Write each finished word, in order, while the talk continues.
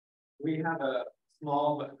we have a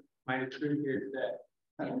small but mighty crew here today.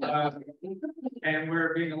 And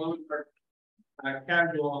we're being a little more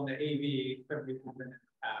casual on the AV than we've been in the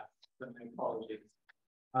past, so my apologies.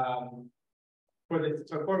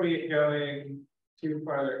 Before we get going too much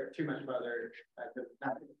further,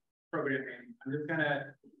 programming, I'm just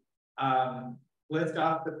gonna list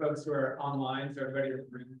off the folks who are online so everybody in the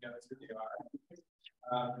room knows who they are.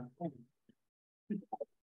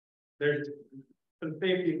 There's some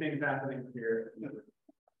safety things happening here.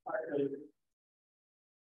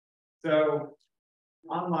 So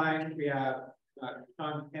online we have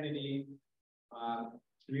Sean Kennedy,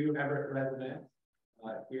 new Everett resident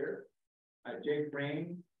here. Jake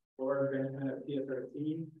Rain, Laura Benjamin of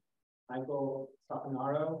PSRC, Michael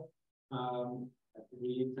Sapanaro,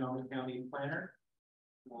 the Sonoma County planner,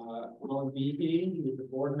 Roland Beatty, who is a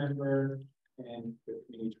board member and the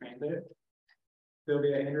community transit.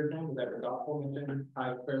 Sylvia Anderson, who Everett Gospel mentioned,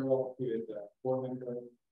 Ty Farrell, who is a board member.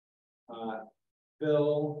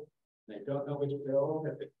 Bill, I don't know which Bill.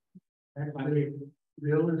 Actually,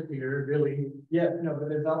 Bill is here, Billy. Yeah, no, but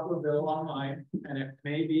there's also a Bill online, and it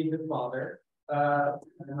may be his father. It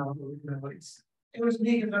was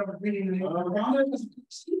me because I was reading the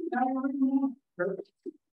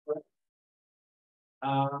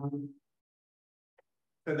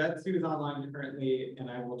so that's who's online currently, and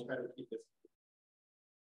I will try to keep this.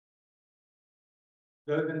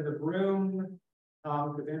 Those in the room,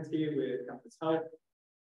 Tom Krasinski with Compass Health.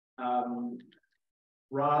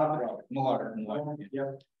 Rob Muller.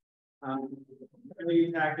 Yep.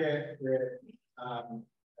 Early packet with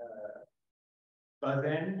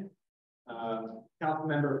Buzz-in,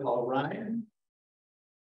 Councilmember Paul Ryan,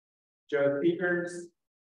 Joe Speakers,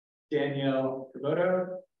 Danielle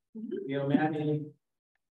Caboto, Neil Manny,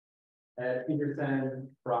 Ed Peterson,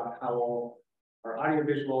 Brock Howell, our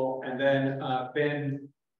audiovisual, and then Ben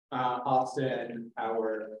Austin,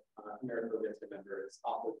 our America Vista member, is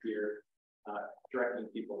also here directing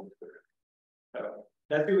people into the room. So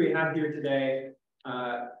that's who we have here today.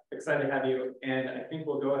 Excited to have you, and I think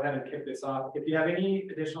we'll go ahead and kick this off. If you have any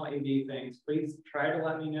additional AV things, please try to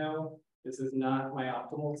let me know. This is not my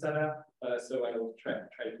optimal setup, so I will try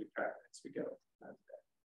to keep track as we go.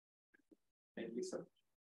 Thank you so much.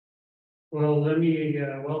 Well, let me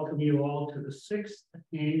welcome you all to the 6th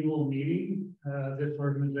annual meeting. This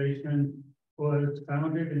organization was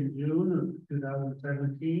founded in June of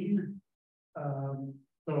 2017.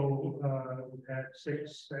 We've had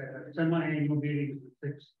 6 semi-annual meetings,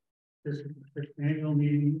 this is the 6th annual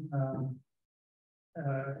meeting.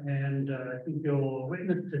 I think you'll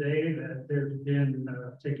witness today that there's been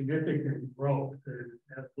significant growth and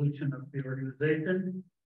evolution of the organization.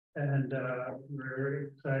 And we're very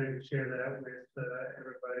excited to share that with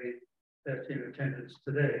everybody that's in attendance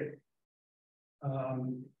today.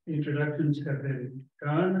 Introductions have been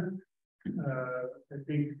done. I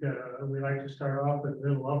think we'd like to start off with a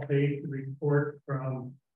little update report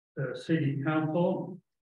from the City Council.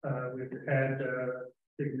 We've had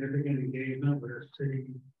significant engagement with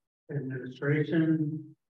City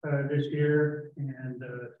Administration this year, and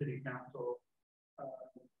City Council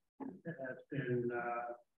has been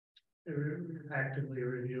actively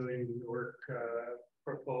reviewing the work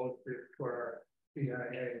proposed for our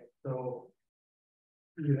PIA. So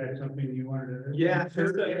you had something you wanted to? Yeah,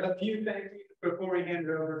 just a few things before we hand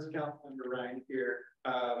it over to Councilmember Ryan here.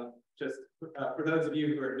 Just for those of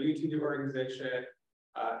you who are new to the organization,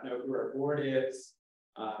 know who our board is.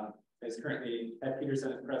 Is currently Ed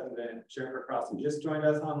Peterson as president, Jennifer Crossan just joined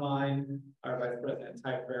us online. Our vice president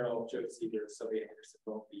Ty Farrell, Joe Seeger, Sylvia Anderson,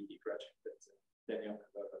 Will be Gretchen Vincent, Danielle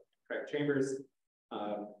Caboto, Craig Chambers,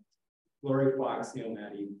 Lori Fox, Neil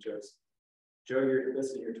Maddie, Joe, you're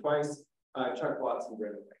listed here twice. Chuck Watson,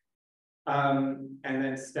 Brandon. And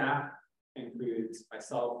then staff includes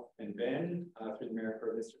myself and Ben through the America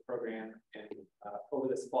Vista program. And over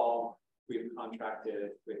this fall, we've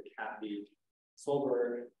contracted with Kathy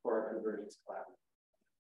Solberg for our convergence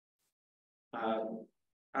collaborative.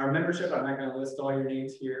 Our membership, I'm not going to list all your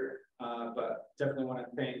names here, but definitely want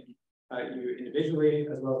to thank you individually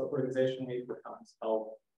as well as organizationally for Compass Health,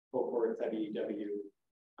 Full Forward, WEW,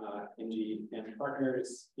 NG and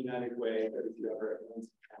Partners, United Way, 32 Everett,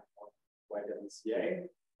 YWCA,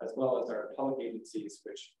 as well as our public agencies,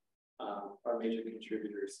 which are major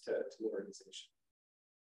contributors to the organization.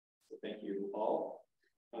 So thank you all.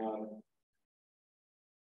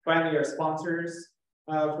 Finally, our sponsors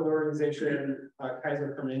for the organization,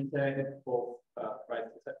 Kaiser Permanente, both provide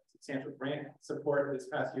substantial grant support this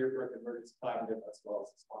past year for a convergence collaborative as well as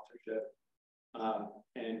a sponsorship.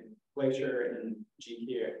 And Glacier and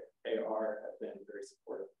GKAR have been very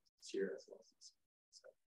supportive this year as well. So,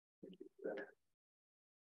 thank you.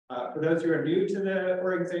 For those who are new to the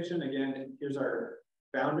organization, again, here's our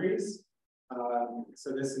boundaries.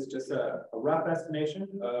 So this is just a rough estimation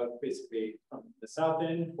of basically from the south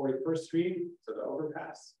end, 41st Street, so the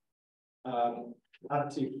overpass, up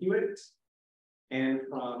to Hewitt, and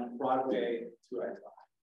from Broadway to I-5.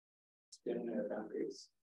 It's been their boundaries.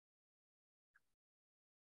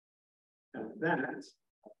 And that, I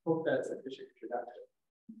hope that's a sufficient introduction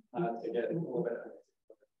to get a little bit of it.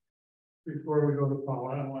 Before we go to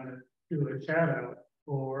Paula, I want to do a shout out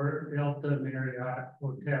for Delta Marriott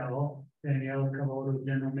Hotel. Danielle Cavoto,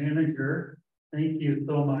 General Manager. Thank you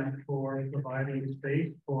so much for providing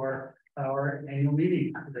space for our annual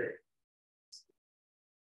meeting today.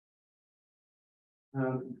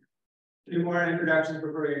 Two more introductions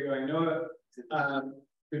before we get going. Noah,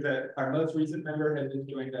 who's our most recent member, has just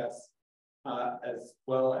joined us, as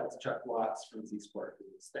well as Chuck Watts from Z-Sport,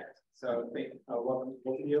 who's a staff. So welcome to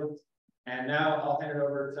both of you. And now I'll hand it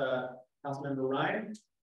over to Councilmember Ryan.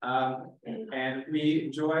 And we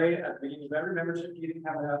enjoy at the beginning of every membership meeting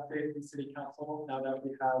have an update from City Council. Now that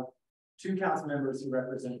we have two council members who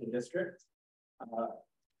represent the district.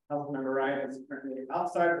 Councilmember Ryan is currently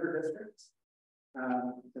outside of her district,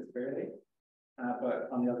 just barely, but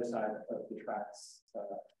on the other side of the tracks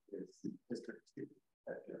is District 2.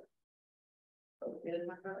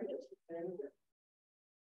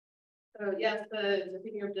 So yes,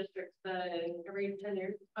 speaking of districts, every 10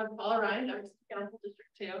 years, I'm Paula Ryan, I'm Council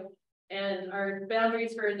District 2, and our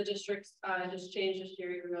boundaries for the districts just changed this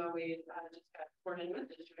year, even though we just got sworn in with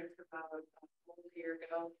the districts about a year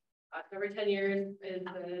ago. So every 10 years is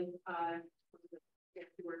the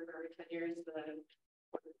word for every 10 years, the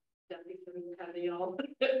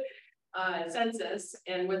census,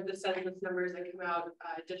 and with the census numbers that come out,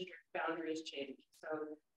 district boundaries change. So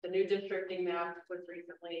the new districting map was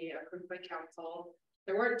recently approved by council.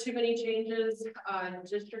 There weren't too many changes.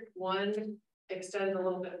 District 1 extends a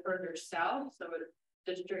little bit further south. So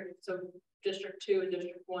District 2 and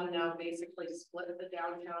District 1 now basically split the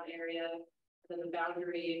downtown area. And then the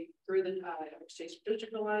boundary through the Exchange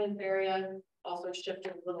District Alliance area also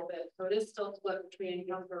shifted a little bit. So it is still split between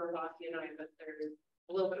Councilor Rabasi and I, but there's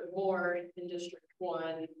a little bit more in District 1,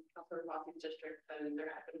 Councilor Rabasi's district, than there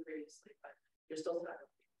had been previously, but you're still stuck.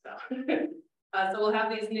 So, so we'll have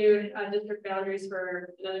these new district boundaries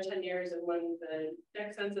for another 10 years, and when the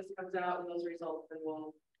next census comes out and those results, then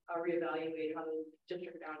we'll reevaluate how the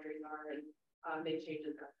district boundaries are and make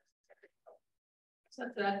changes as necessary. So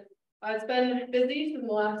that's that. It's been busy for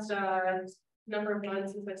the last number of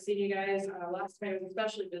months since I've seen you guys. Last time was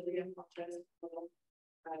especially busy. I apologize. A little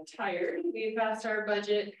tired. We passed our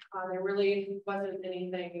budget. There really wasn't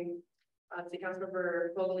anything. The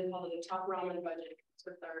Councilmember Vogel called it a top ramen budget.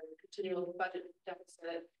 With our continual budget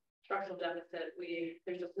deficit, structural deficit,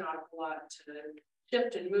 there's just not a lot to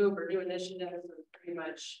shift and move or new initiatives. It was pretty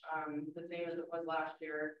much the same as it was last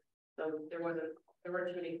year. So there weren't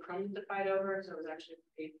too many crumbs to fight over. So it was actually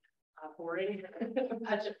pretty boring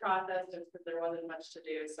budget process just because there wasn't much to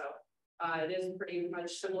do. So it is pretty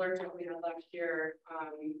much similar to what we had last year.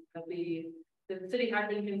 The city had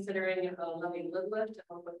been considering a levy lid lift to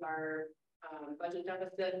help with our budget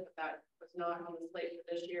deficit, but that was not on the slate for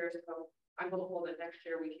this year. So I'm hopeful that next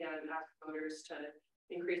year we can ask voters to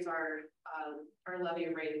increase our levy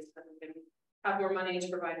rates so that we can have more money to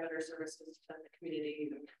provide better services to the community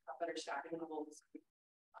and better staffing levels,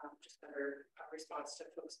 just better response to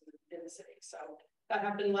folks in the city. So that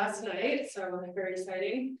happened last night. So very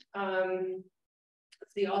exciting.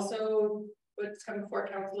 Let's see, also what's come before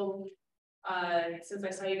council. Since I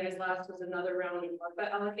saw you guys last was another round of ARPA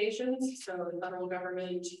allocations. So the federal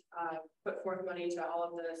government put forth money to all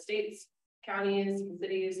of the states, counties, and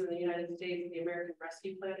cities in the United States, the American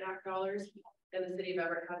Rescue Plan Act dollars. And the city of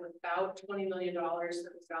Everett has about $20 million that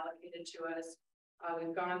was allocated to us.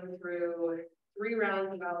 We've gone through 3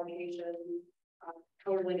 rounds of allocation,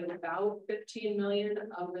 totaling about $15 million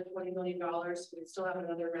of the $20 million. So we still have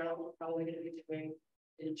another round we're probably going to be doing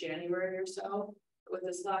in January or so. With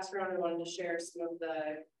this last round, I wanted to share some of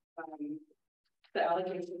the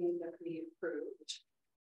allocations that we approved.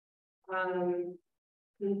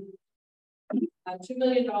 $2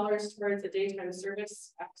 million towards the daytime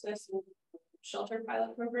service access and shelter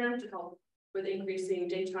pilot program to help with increasing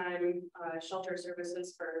daytime shelter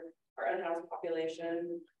services for our unhoused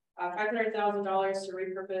population. $500,000 to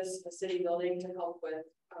repurpose the city building to help with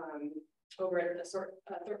over at the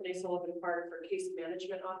Thornton A. Sullivan Park for case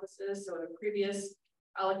management offices. So in a previous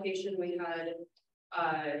allocation, we had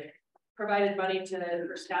provided money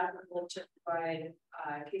for staff people to provide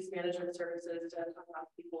case management services to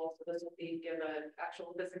people. So this will give an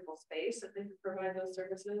actual physical space that they can provide those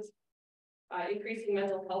services. Increasing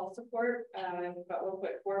mental health support, about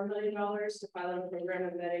 $1.4 million to pilot a program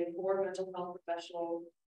embedding 4 mental health professionals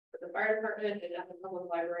for the fire department and at the public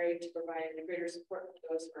library to provide greater support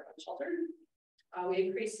for those who are unsheltered. We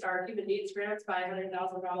increased our human needs grants by $100,000.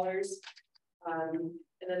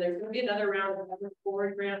 And then there's going to be another round of other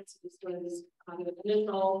forward grants. This was the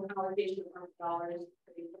initial allocation of $100,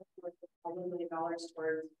 $1 million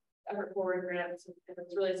towards other forward grants. And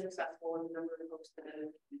it's really successful in the number of folks that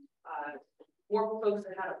more folks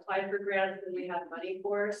that had applied for grants than we had money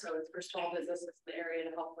for. So it's for small businesses in the area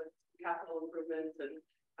to help with capital improvements and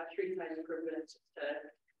street sign improvements to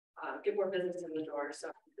get more business in the door. So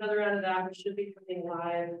another round of that should be coming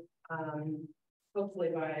live.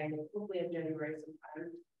 Hopefully in January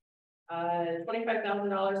sometime.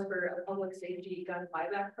 $25,000 for a public safety gun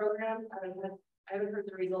buyback program. I haven't heard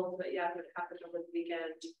the results, but yeah, it happened over the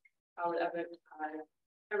weekend.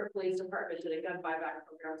 Everett Police Department did a gun buyback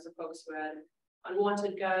program. So folks who had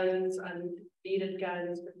unwanted guns, unneeded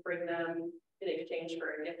guns, could bring them in exchange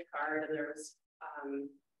for a gift card, and there was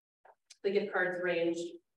the gift cards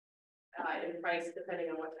ranged in price depending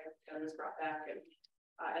on what type of gun was brought back. And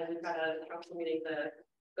as we've had a council meeting,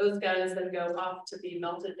 those guns then go off to be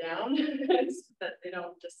melted down so that they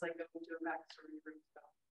don't just like go into a backstory room. So I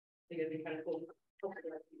think it'd be kind of cool.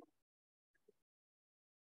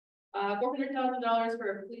 $400,000 for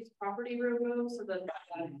a police property room move. So the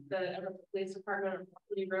police department of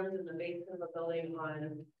property rooms in the basement of a building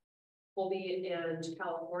on Colby and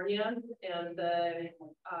California, and the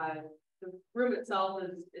room itself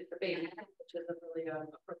is the basement, which isn't really an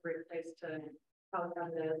appropriate place to house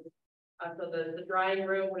it. So the drying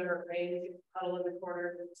room, whenever it rains, you huddle in the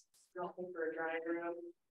corner. It's nothing for a drying room.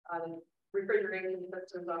 Refrigeration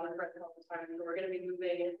systems on the front all the time. So we're going to be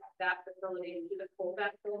moving that facility to the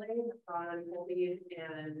Colback building on Colby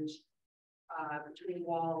and between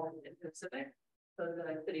Wall and Pacific. So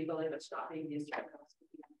the city building that's not being used right now. So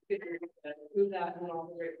move that and all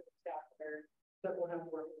the great staff there that will have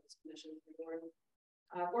to work with those conditions anymore.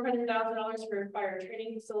 $400,000 for fire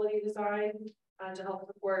training facility design to help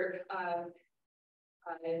support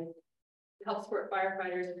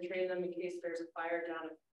firefighters and train them in case there's a fire down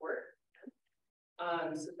at the port.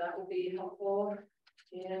 So that will be helpful.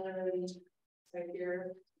 And right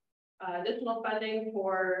here, additional funding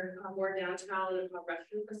for more downtown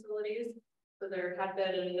restroom facilities. So there had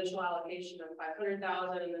been an initial allocation of $500,000,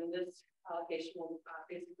 and then this allocation will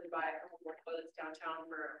basically buy a couple more toilets downtown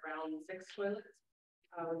for around 6 toilets,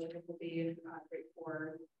 which I think will be great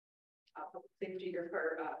for public safety or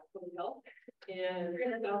for public health, and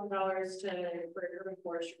 $300,000 for an urban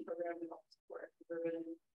forestry program to help support urban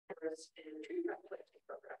forest and tree planting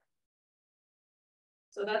program.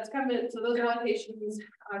 So that's coming. So those allocations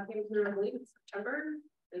came through, I believe, in September,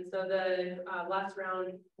 and so the last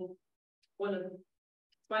round,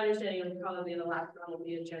 my understanding is probably the last round will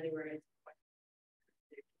be in January.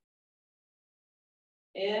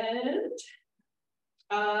 And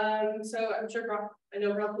so I'm sure Brock, I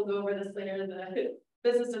know Brock will go over this later. The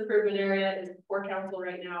business improvement area is before council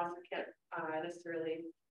right now, so I can't necessarily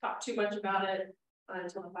talk too much about it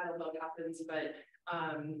until the final vote happens. But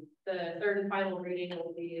the third and final reading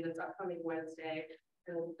will be this upcoming Wednesday,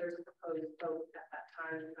 and there's a proposed vote at that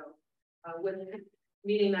time. So with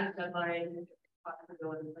meeting that deadline, possibly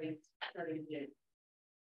go in place starting in June.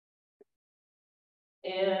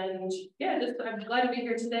 And yeah, I'm glad to be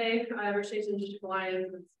here today. Everett Station District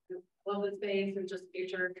Alliance, love the space and just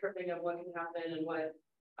future tripping of what can happen and what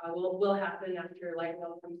will happen after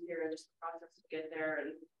Lightville comes here and just the process to get there.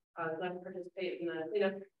 And glad to participate in the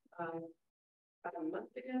cleanup about a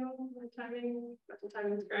month ago. The timing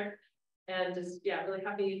is correct. And just really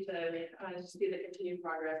happy to just see the continued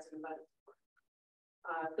progress and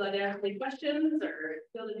feel like I have any questions or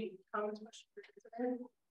feel any comments, questions or concerns.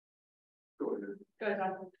 Go ahead. Go ahead,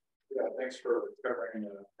 Tom. Yeah, thanks for covering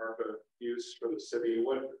ARPA use for the city.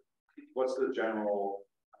 What's the general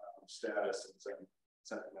status and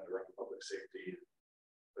sentiment around public safety,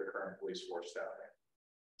 the current police force staffing?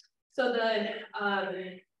 So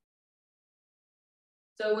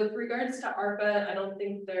so with regards to ARPA, I don't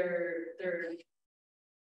think they're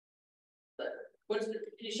can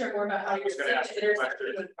you share more about how you're with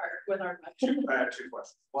ARPA? I have 2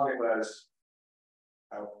 questions. One was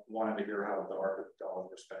I wanted to hear how the ARPA dollars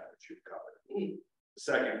were spent, which you've covered. The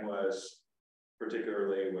second was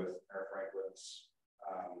particularly with Mayor Franklin's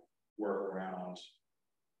work around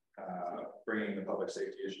bringing the public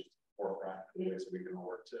safety issues to the forefront in ways that we can all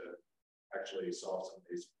work to actually solve some of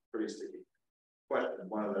these pretty sticky questions.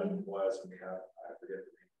 One of them was, and we have, I forget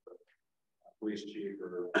the name of the police chief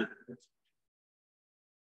or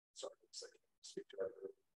sorry, it's like speak to our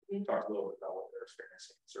talked a little bit about what they're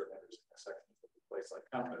experiencing. Certainly there's a section of a place like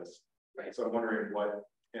Compass. Right. So I'm wondering what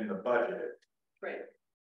in the budget Right.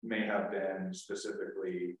 may have been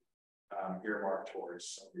specifically earmarked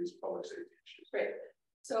towards some of these public safety issues. Right.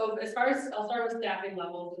 So as far as, I'll start with staffing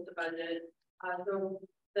levels with the budget. So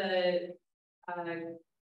the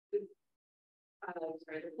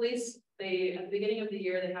the police, they, at the beginning of the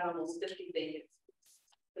year, they had almost 50 vacancies.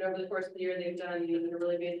 And over the course of the year, they've done a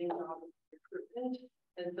really amazing job with recruitment.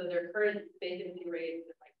 And so their current vacancy rate is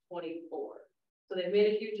like 24. So they've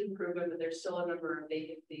made a huge improvement, but there's still a number of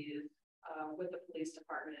vacancies with the police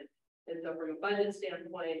department. And so from a budget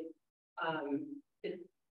standpoint,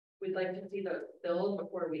 we'd like to see those filled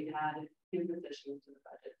before we add new positions to the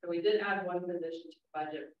budget. So we did add one position to the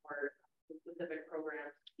budget for specific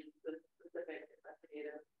programs, the specific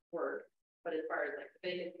investigative work. But as far as like the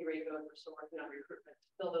vacancy rate goes, we're still working on recruitment to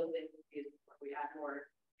fill those vacancies before we add more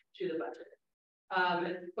to the budget.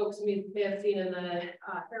 As folks may have seen in the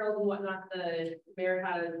Herald and whatnot, the mayor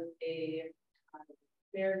has a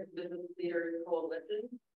mayor business leader coalition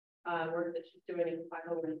work that she's doing in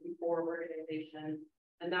 504 organization.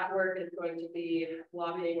 And that work is going to be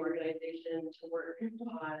lobbying organization to work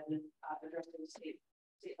on addressing state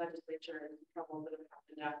legislature and troubles that have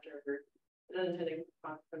happened after an unintended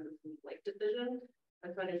consequences Lake decision.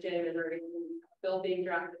 My understanding is there is a bill being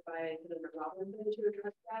drafted by Senator Robinson to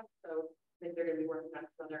address that. So I think they're going to be working on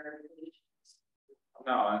some other initiatives.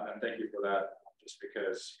 No, and thank you for that. Just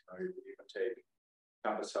because you even take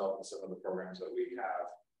Compass Health and some of the programs that we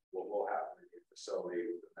have, what we'll have in the facility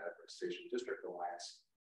with the Medical Station District Alliance.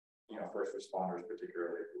 First responders,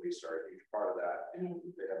 particularly police, are a huge part of that, and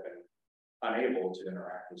they have been unable to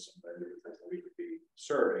interact with some of the individuals that we could be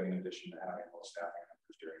serving, in addition to having low staffing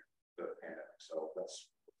numbers during the pandemic. So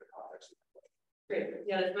that's the context of the question. Great.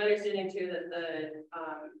 Yeah, it's my understanding too that the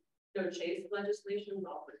no chase legislation is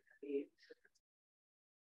also going to be.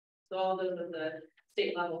 So all those at the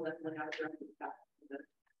state level definitely have a direct impact.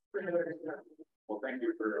 Well, thank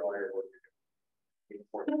you for all your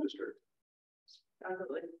work in the district.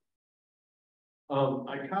 Absolutely.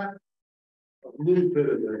 I caught a little bit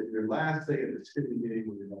of your last thing at the city meeting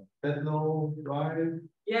with the fentanyl drive.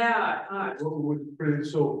 Yeah.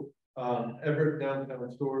 So Everett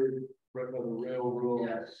downtown storage, right by the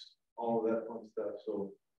railroads, all of that fun stuff.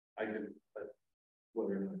 So I can,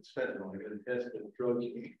 whether or not it's fentanyl, I can test the drug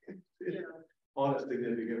on a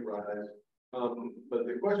significant rise. But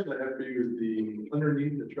the question I have for you is the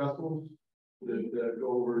underneath the trestles that go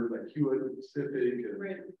over like Hewitt Pacific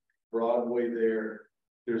and Broadway there.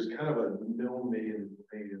 There's kind of a no man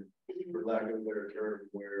land, for lack of a better term,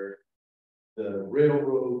 where the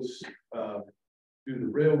railroads do the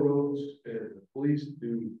railroads and the police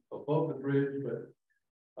do above the bridge,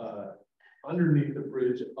 but underneath the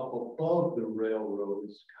bridge, up above the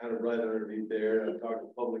railroads, kind of right underneath there. I'm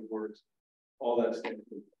talking Public Works, all that stuff.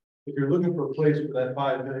 If you're looking for a place for that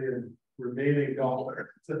 $5 million remaining dollars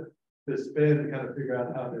to spend, to kind of figure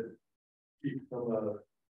out how to keep some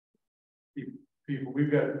keep people, we've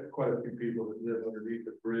got quite a few people that live underneath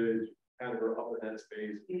the bridge, kind of are up in that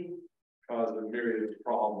space, cause a myriad of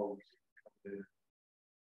problems.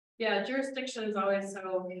 Yeah, jurisdiction is always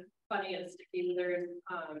so funny and sticky. There's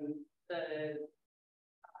the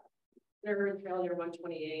Railroad Trail near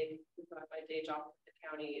 128, my day job with the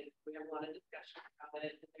county. We have a lot of discussion about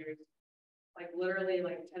it. There's like literally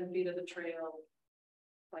like 10 feet of the trail,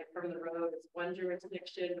 like from the road, it's one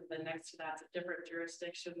jurisdiction, and then next to that's a different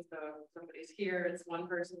jurisdiction. So if somebody's here, it's one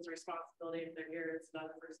person's responsibility. If they're here, it's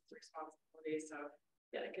another person's responsibility. So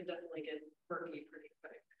yeah, it could definitely get murky pretty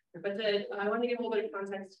quick. But I want to give a little bit of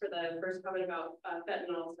context for the first comment about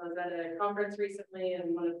fentanyl. So I was at a conference recently,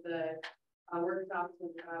 and one of the workshops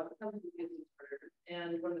was about substance use disorder.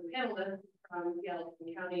 And one of the panelists from Seattle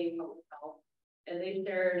County Public Health, and they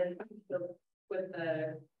shared with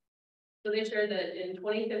the So they shared that in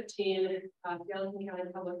 2015, Seattle County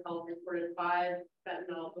Public Health reported 5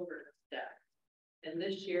 fentanyl overdose deaths. And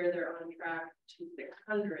this year they're on track to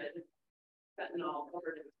 600 fentanyl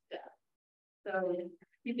overdose deaths. So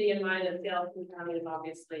keeping in mind that Seattle County is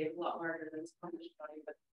obviously a lot larger than Sponge County,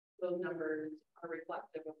 but those numbers are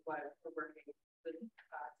reflective of what we're working with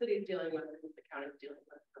cities dealing with and the county is dealing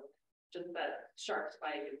with. So just that sharp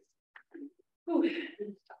spike is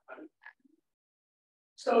it's tough one.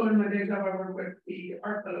 So in my day job, I work with the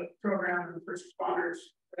ARPA program and the first responders.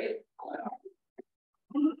 Right.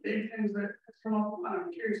 One of the big things that has come up, and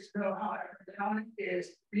I'm curious to know how Everett County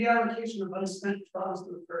is reallocation of unspent funds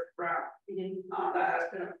to the first round. That has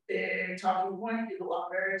been a big talking point in a lot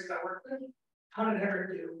of areas that I work with. How did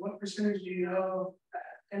Everett do? What percentage do you know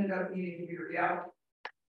that ended up needing to be reallocated?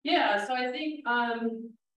 Yeah, so I think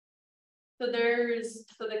So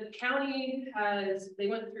the county they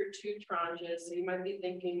went through 2 tranches, so you might be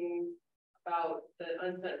thinking about the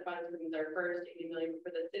unspent funds from their first 80 million. For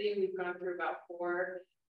the city, we've gone through about 4,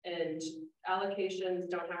 and allocations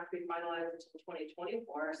don't have to be finalized until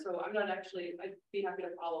 2024. So I'd be happy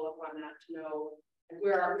to follow up on that to know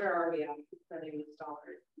where are we at spending these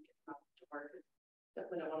dollars and get them out to market.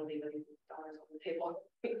 Definitely don't want to leave any dollars on the table.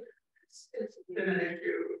 It's been an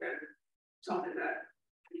issue and something that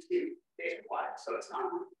we see nationwide, so it's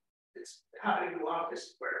happening in a lot of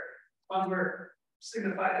places where funds were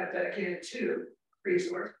signified and dedicated to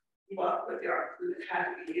resource, but with the art it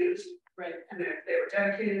had to be used. Right. And if they were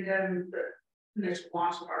dedicated, then the initial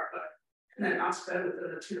launch of ARPA, and then not spent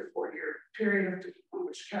within a 2 to 4 year period, on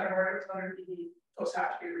which category it was under. Those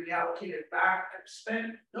have to be reallocated back and spent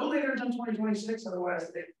no later than 2026,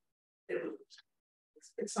 otherwise they lose.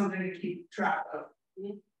 It's something to keep track of.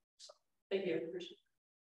 So, thank you. Appreciate it.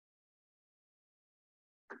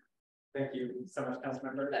 Thank you so much,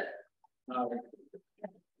 Councilmember.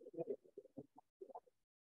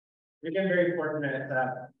 We've been very fortunate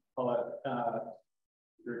that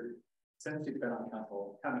since you've been on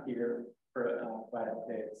council, come here for vital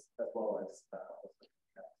updates as well as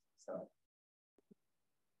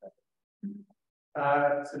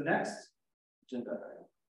so next agenda item.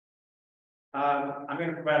 I'm going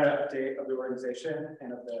to provide an update of the organization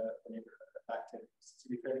and of the neighborhood activities to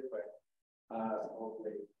be very quick. So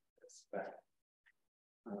hopefully it's back.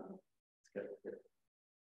 Let's get it here.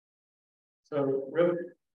 So real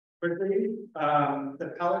quickly,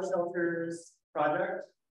 the pallet shelters project,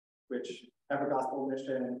 which Ever Gospel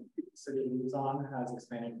Mission City moves on, has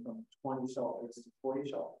expanded from 20 shelters to 40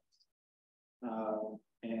 shelters.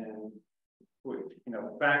 And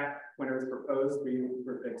back when it was proposed, we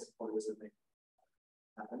were big supporters of making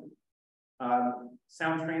it happen.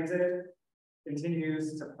 Sound Transit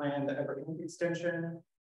continues to plan the Evergreen extension.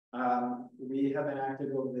 We have been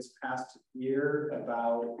active over this past year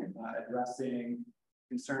about addressing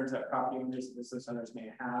concerns that property owners and business owners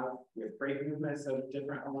may have with freight movements of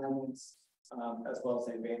different alignments, as well as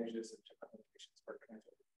the advantages of different locations for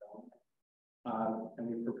transit development. And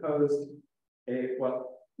we proposed what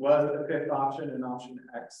was the 5th option, an option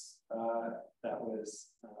X that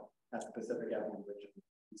was at the Pacific Avenue Bridge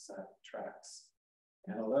side tracks.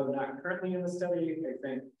 And although not currently in the study, I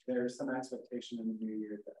think there's some expectation in the new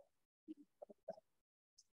year that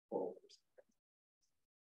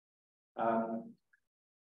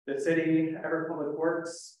the city, Ever Public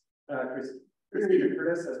Works, Christina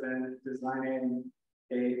Curtis has been designing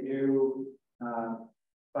a new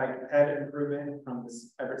bike ped improvement from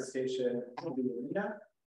this Everett station to the arena.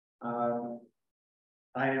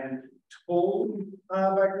 I am told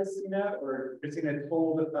by Christina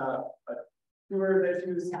told a tour that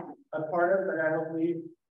she was a part of, but I don't believe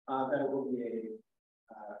that it will be a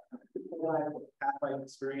pathway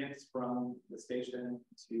experience from the station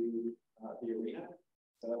to the arena.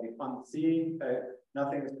 So that'll be fun to see.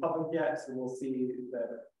 Nothing is public yet, so we'll see the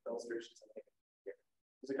illustrations.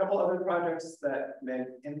 There's a couple other projects that may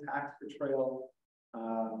impact the trail,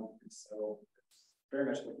 so very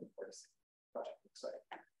much looking forward to seeing the project looks like.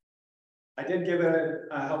 I did give a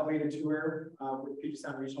help lead a tour with Puget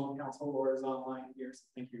Sound Regional Council. Laura's online here, so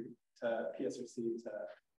thank you to PSRC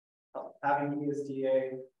to having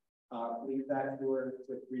ESDA lead that tour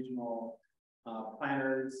with regional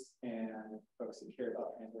planners and folks who care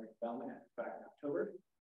about transit development back in October.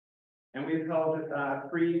 And we've held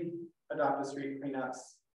 3 Adopt a Street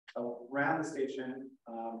cleanups around the station,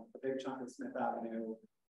 a big chunk of Smith Avenue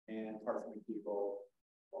and parts of the Depot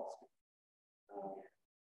Wall Street.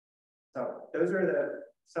 So those are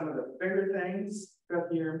some of the bigger things up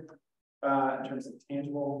here in terms of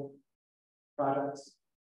tangible projects.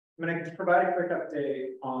 I'm going to provide a quick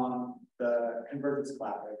update on the Convergence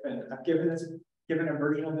Collaborative, and I've given a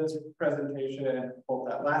version of this presentation both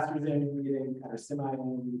at last year's annual meeting, at our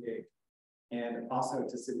semi-annual meeting, and also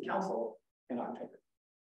to City Council in October.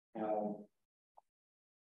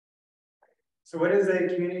 So what is a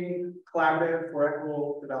community collaborative for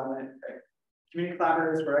equitable development? Community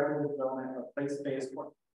collaboratives for equitable development of place-based.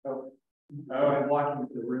 I'm walking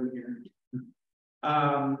into the room here.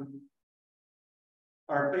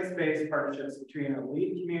 Are place-based partnerships between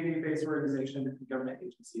elite community-based organizations and government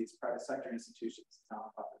agencies, private sector institutions,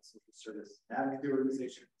 nonprofits, social service, and advocacy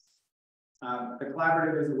organizations. The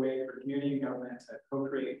collaborative is a way for community and government to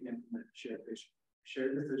co-create and implement shared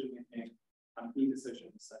decision making on key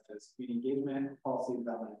decisions such as community engagement, policy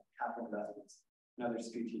development, capital investments, and other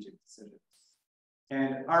strategic decisions.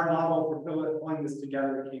 And our model for pulling this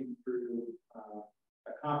together came through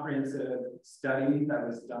a comprehensive study that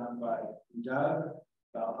was done by Doug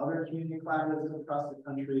about other community collaboratives across the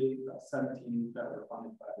country, about 17 that were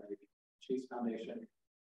funded by the Chase Foundation,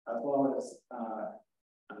 as well as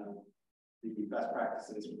the best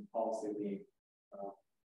practices from policy league.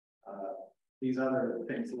 These other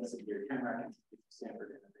things listed here, Tamarack Institute of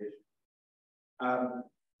Stanford Innovation.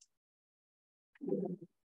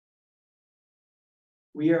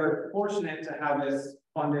 We are fortunate to have this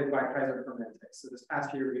funded by Kaiser Permanente. So this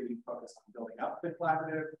past year, we've been focused on building up the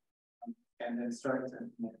collaborative and then starting to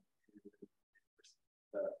implement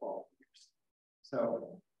the fall years.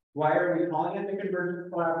 So why are we calling it the Convergence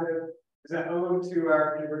Collaborative? Is an ode to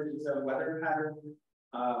our convergence of weather pattern.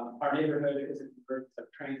 Our neighborhood is a convergence of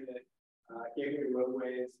transit, gateway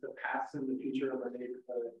roadways, the paths in the future of our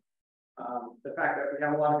neighborhood. The fact that we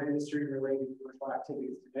have a lot of industry-related commercial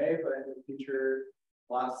activities today, but in the future,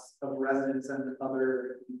 lots of residents and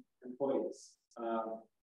other employees.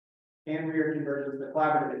 And we are convergence. The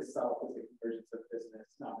collaborative itself is a convergence of business,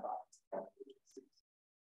 nonprofits, and agencies.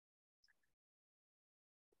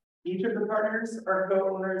 Each of the partners are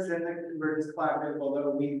co-owners in the Convergence Collaborative,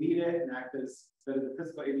 although we lead it and act as the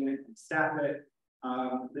fiscal agent and staff it.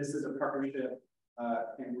 This is a partnership,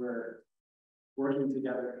 and we're working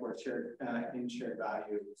together for shared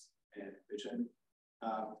values and vision.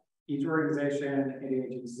 Each organization and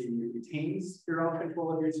agency retains your own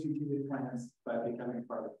control of your strategic plans by becoming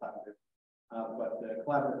part of the collaborative, but the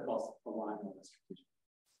collaborative also align on the strategic.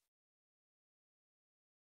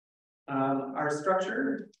 Our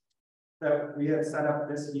structure that we have set up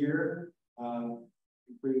this year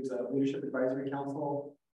includes a leadership advisory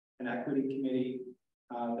council, an equity committee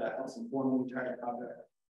that helps inform the entire project,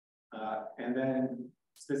 and then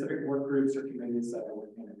specific work groups or committees that are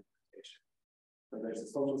working in implementation. So there's a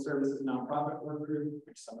social services nonprofit work group,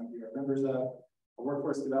 which some of you are members of, a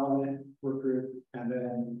workforce development work group, and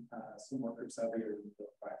then some work groups that we are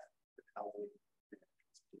built by the housing and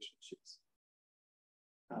transportation issues.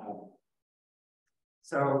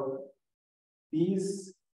 So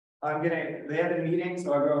these, they had a meeting,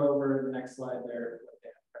 so I'll go over the next slide there, what they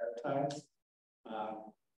have prioritized.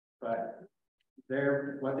 But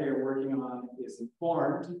what they are working on is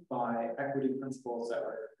informed by equity principles that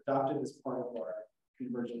were adopted as part of our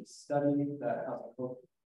convergence study that Housing Hope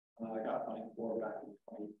got funding for back in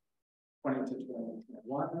 2020 to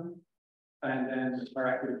 2021. And then our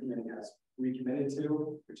equity committee has recommitted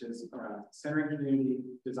to, which is around centering community,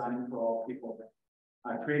 designing for all people,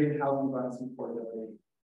 creating housing abundance and affordability,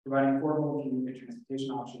 providing affordable community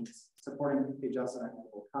transportation options, supporting a just and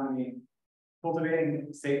equitable economy,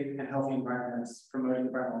 cultivating safe and healthy environments, promoting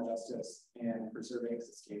environmental justice, and preserving,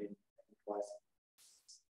 sustaining, and utilizing.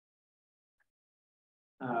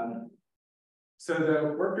 So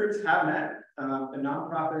the work groups have met. The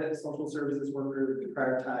nonprofit social services work group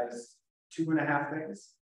prioritized 2.5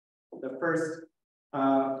 things. The first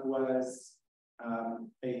was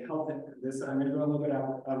a health, I'm going to go a little bit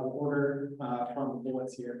out of order from the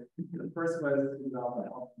bullets here. The first was to develop a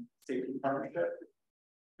health and safety partnership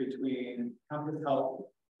between Compass Health,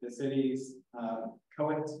 the city's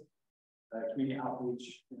COIT, community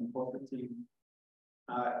outreach and enforcement team,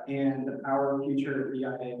 and the Our Future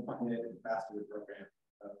EIA funded ambassador program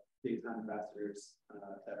of daytime ambassadors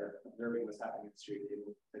that are observing what's happening in the street,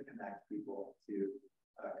 able to connect people to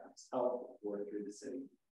Compass Health or through the city.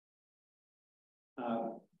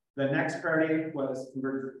 The next priority was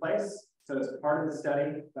Convergence Place. So as part of the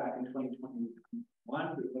study back in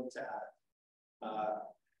 2021, we looked at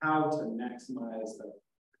how to maximize the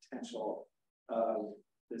potential of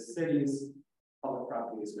the city's public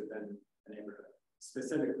properties within the neighborhood,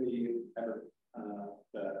 specifically the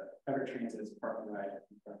Evertransit's park and ride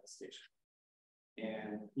in front of the station,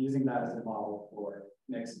 and using that as a model for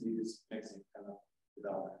mixed use, mixed income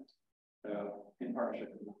development in partnership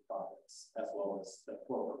with nonprofits as well as the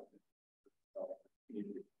for-profit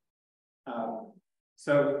community.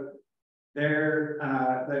 So the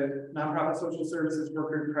nonprofit social services work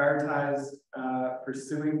group prioritized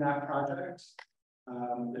pursuing that project.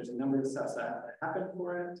 There's a number of steps that have to happen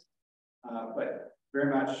for it, but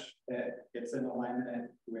very much it's in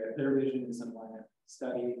alignment with their vision, is in alignment with the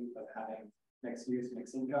study of having mixed use,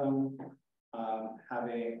 mixed income,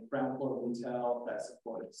 having ground floor retail that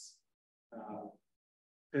supports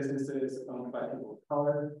businesses owned by people of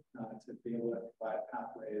color to be able to provide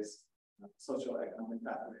pathways, social economic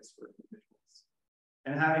pathways for individuals,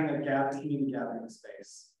 and having a community gathering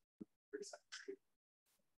space.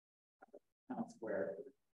 That's where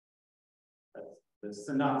that's the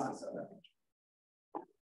synopsis of it.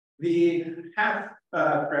 The half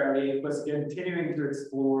priority was continuing to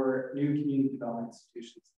explore new community development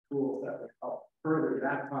institutions, tools that would help further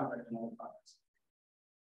that project and other projects.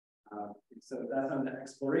 So that's on the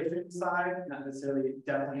exploration side, not necessarily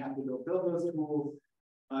definitely have to go build those tools.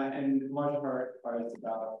 And in large part it's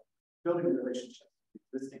about building relationships with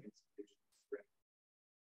existing institutions.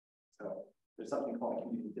 So there's something called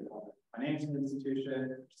Community Development Financial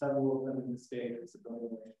Institution, several of them in the state, it's building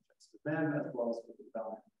relationships with them as well as with the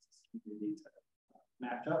development community to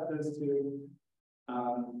match up those two.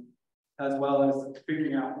 As well as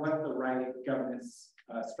figuring out what the right governance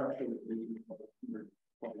structure would be,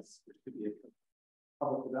 which could be a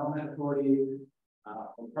public development authority,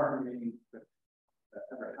 or partnering with the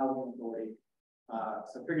Everett Housing Authority.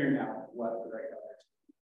 So figuring out what the right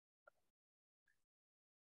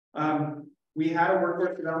governance. We had a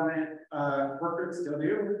workforce development work group, still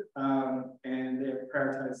do, and they have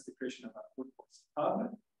prioritized the creation of a workforce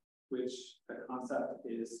hub, which the concept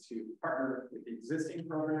is to partner with the existing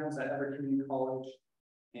programs at Everett Community College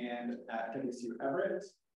and at WSU Everett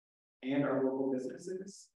and our local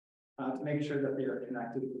businesses to make sure that they are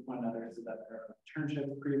connected with one another so that there are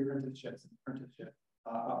internships, pre-apprenticeships, and apprenticeship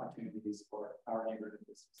opportunities for our neighborhood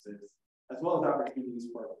businesses, as well as opportunities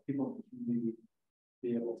for people in the community to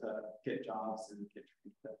be able to get jobs and get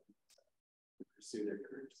trained to pursue their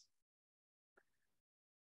careers.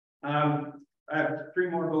 I have 3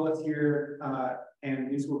 more bullets here, and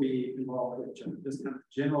these will be involved with just kind of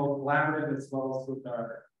general collaborative as well as with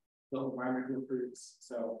our local environmental groups.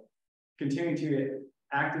 So continuing to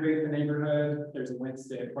activate the neighborhood. There's a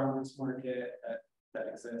Wednesday farmers market that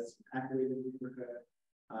exists, activate the neighborhood.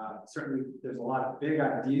 Certainly, there's a lot of big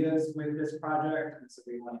ideas with this project, and so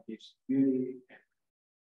we want to engage the community and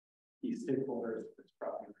key stakeholders with this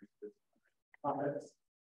project.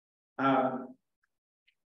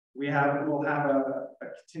 We'll have a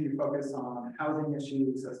continued focus on housing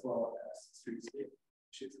issues as well as streetscape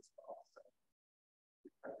issues as well.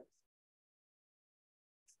 So,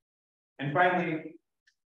 and finally,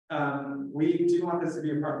 we do want this to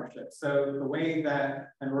be a partnership. So the way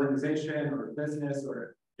that an organization or a business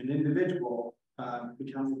or an individual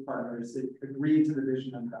becomes a partner is to agree to the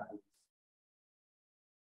vision and values.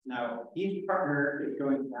 Now, each partner is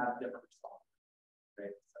going to have different responses,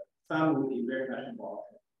 right? So some will be very much involved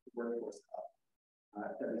in the workforce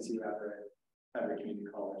hub, WSU Everett Community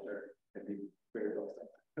College, or could be very close to that.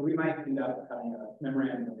 So we might end up having a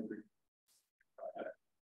memorandum of agreement.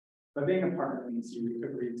 But being a partner means you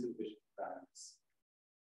agree to the vision and values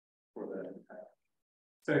for the entire.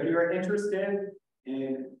 So if you are interested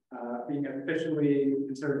in being officially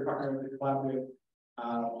considered a partner of the collaborative,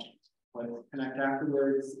 let's connect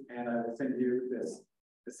afterwards, and I will send you this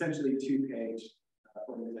essentially 2-page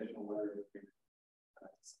organizational letter of agreement.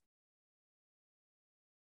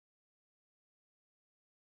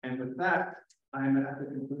 And with that, I'm at the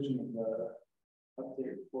conclusion of the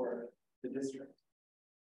update for the district.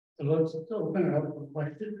 So let's open it up for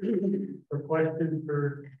questions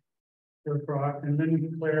for Brock, and then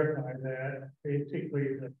we clarify that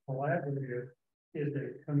basically the collaborative is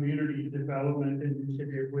a community development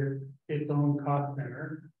initiative with its own cost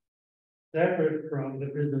center, separate from the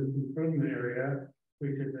business improvement area,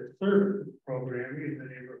 which is a service program in the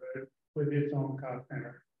neighborhood with its own cost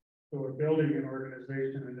center. So we're building an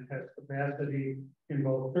organization that has capacity in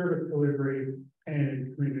both service delivery and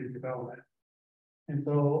in community development. And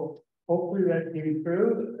so hopefully that came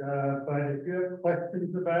through, but if you have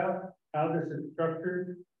questions about how this is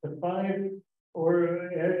structured, the 5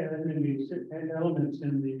 elements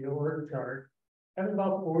in the org chart have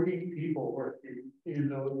about 40 people working in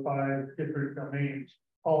those 5 different domains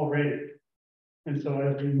already. And so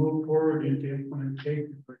as we move forward into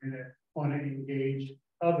implementation, we're going to want to engage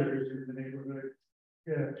others in the neighborhood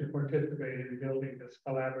to participate in building this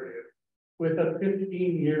collaborative with a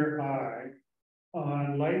 15-year eye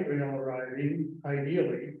on light rail arriving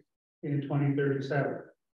ideally in 2037.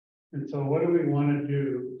 And so what do we want to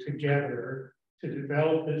do together to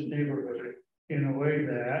develop this neighborhood in a way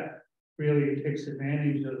that really takes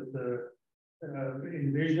advantage of the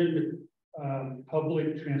envisioned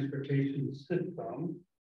public transportation system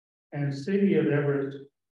and City of Everett's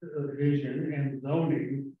vision and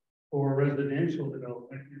zoning for residential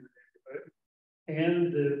development in the neighborhood,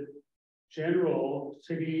 and the general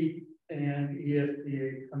city and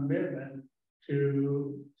ESDA commitment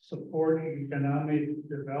to support economic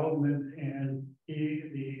development and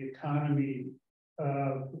the economy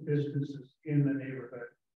of businesses in the neighborhood.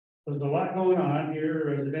 There's a lot going on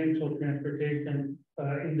here, residential, transportation,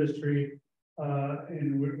 industry,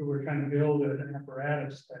 and we're trying to build an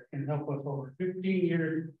apparatus that can help us over 15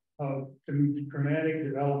 years of dramatic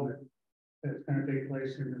development that's going to take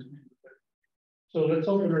place in this neighborhood. So let's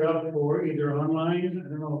open it up for either online. I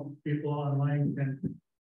don't know if people online can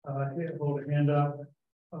hold a hand up,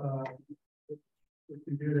 We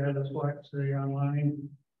can do that as well as the online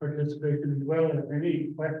participation as well. If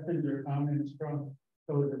any questions or comments from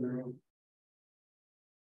those in the room.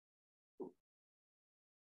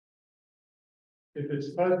 If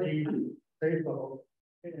it's fuzzy, say so,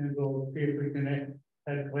 and we'll see if we can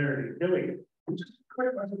add clarity. Billy. Just a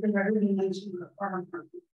quick one, I think I didn't mention the farm market.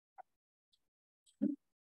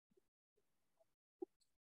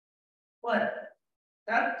 But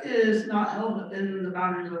that is not held within the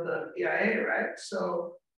boundaries of the EIA, right?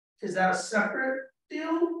 So is that a separate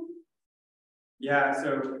deal? Yeah,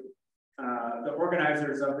 so the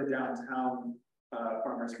organizers of the downtown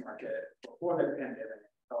farmers market before the pandemic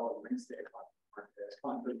held Wednesday market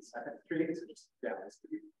on 32nd Street, so just down the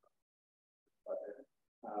street.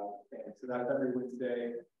 And so that's every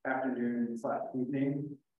Wednesday afternoon /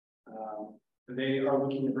 evening. They are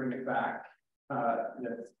looking to bring it back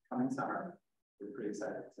this coming summer. We're pretty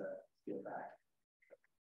excited to get it back.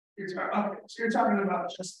 Okay, so you're talking about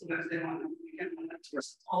just the Wednesday one, weekend one, that's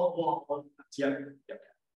just all along. Yep.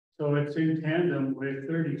 So it's in tandem with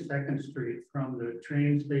 32nd Street from the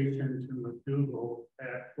train station to McDougal,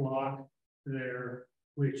 that block there,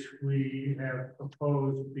 which we have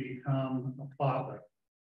proposed become a plaza.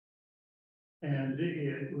 And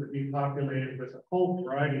it would be populated with a whole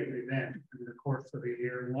variety of events in the course of the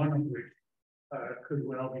year, one of which could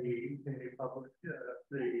well be a public,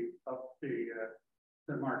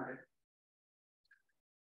 the market.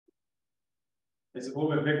 It's a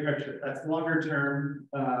little bit big picture. That's longer term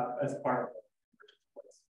as part of it.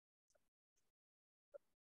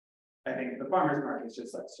 I think the farmers market is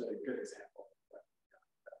just such a good example of that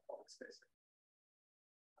public space.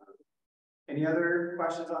 Any other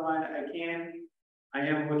questions online? I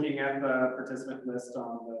am looking at the participant list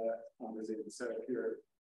on the Zoom. So if you're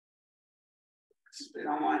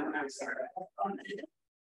Online, I'm sorry.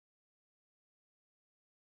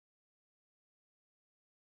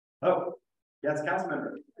 Oh, yes, council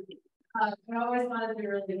member. I always wanted to be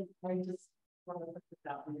really, I just want to put this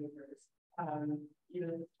out in the universe. Even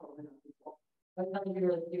if it's totally not people. But something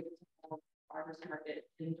really cute to farmers market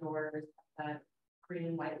indoors, that green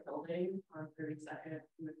and white building on 32nd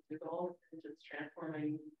with Google, and just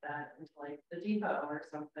transforming that into like the depot or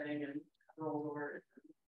something and roll doors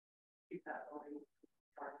and keep that going.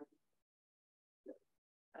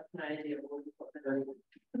 That's an idea.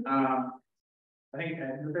 I think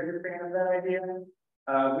I'm a bigger fan of that idea.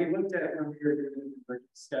 We looked at when we were doing the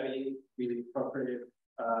study, we incorporated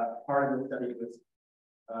part of the study was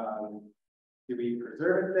do we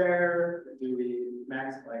preserve it there? Do we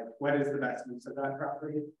what is the best use of that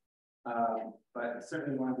property? But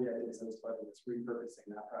certainly one of the ideas is whether it's repurposing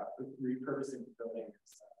that property, repurposing the building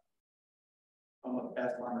almost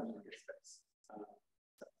as farmers market space.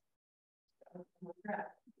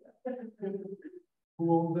 Who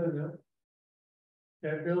owns that now?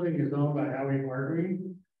 That building is owned by Howie Harvey.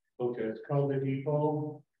 Okay. It's called the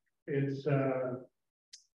Depot. It's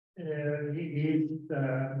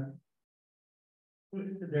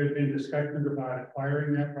there's been discussions about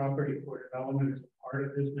acquiring that property for development as part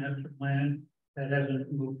of his master plan. That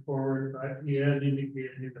hasn't moved forward, but he has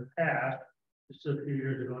indicated in the past, just a few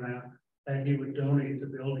years ago now, that he would donate the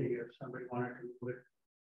building if somebody wanted to move it.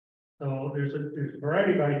 So there's a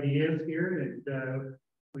variety of ideas here, and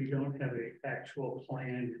we don't have an actual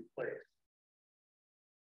plan in place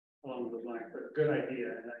along those lines, but a good idea,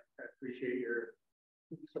 and I appreciate your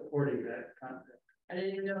supporting that concept. I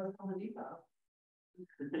didn't even know it was called a depot.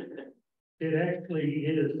 It actually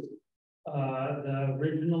is the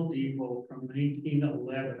original depot from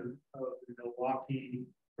 1911 of the Milwaukee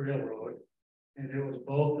Railroad, and it was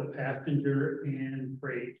both a passenger and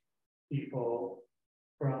freight depot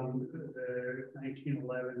from the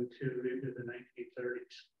 1911 to into the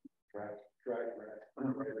 1930s. Right.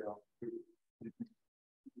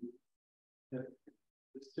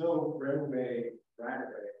 It's still railway right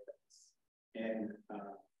away, and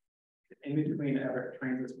in between Everett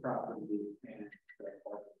Transit's property and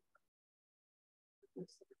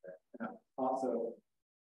also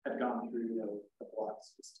had gone through the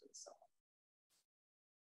blocks just to the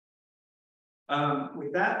south.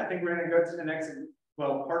 With that, I think we're going to go to the next,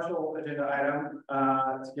 partial agenda item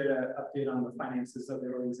to get an update on the finances of the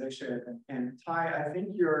organization. And Ty, I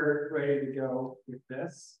think you're ready to go with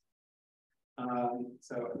this.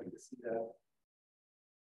 So let me see that.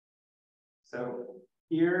 So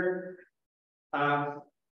here,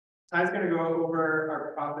 Ty's going to go over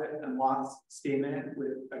our profit and loss statement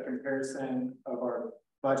with a comparison of our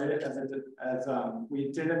budget as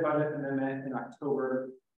we did a budget amendment in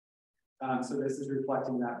October. So this is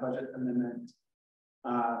reflecting that budget amendment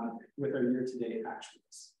with our year-to-date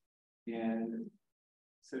actuals. And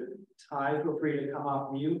So Ty, feel free to come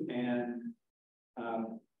off mute and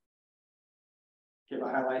give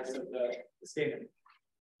highlights of the statement.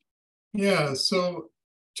 Yeah, so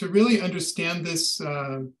to really understand this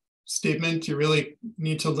statement, you really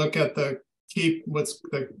need to look at the key,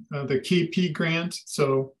 the KP grant.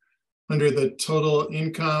 So under the total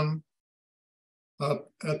income, up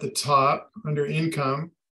at the top under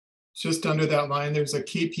income, just under that line, there's a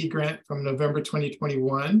KP grant from November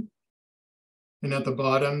 2021. And at the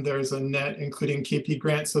bottom, there's a net including KP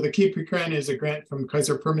grant. So the KP grant is a grant from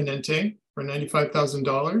Kaiser Permanente for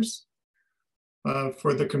 $95,000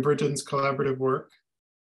 for the Convergence Collaborative work.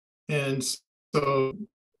 And so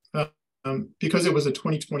because it was a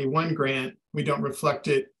 2021 grant, we don't reflect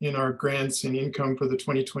it in our grants and income for the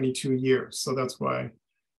 2022 year. So that's why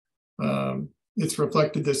it's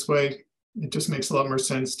reflected this way. It just makes a lot more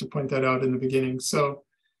sense to point that out in the beginning. So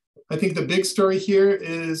I think the big story here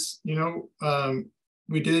is,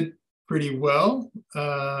 we did pretty well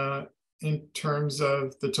in terms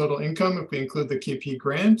of the total income if we include the KP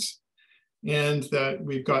grant, and that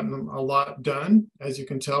we've gotten a lot done, as you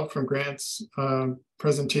can tell from Grant's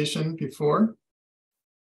presentation before.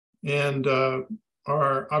 And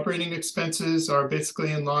our operating expenses are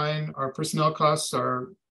basically in line. Our personnel costs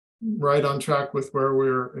are right on track with where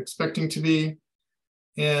we're expecting to be.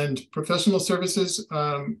 And professional services,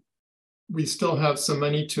 we still have some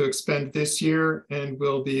money to expend this year, and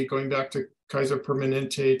we'll be going back to Kaiser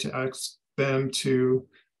Permanente to ask them to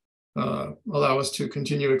allow us to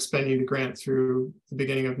continue expending the grant through the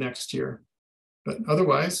beginning of next year. But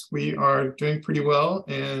otherwise, we are doing pretty well,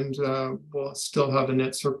 and we'll still have a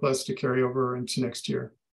net surplus to carry over into next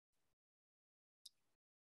year.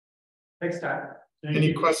 Thanks, Todd.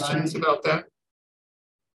 Any questions about that?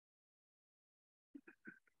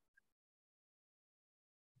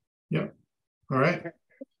 Yeah. All right.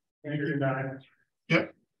 Thank you, Don.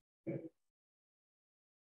 Yep.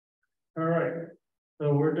 All right.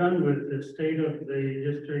 So we're done with the state of the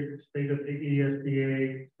district, state of the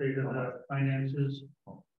ESDA, state of the finances.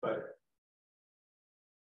 But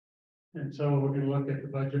And so we're going to look at the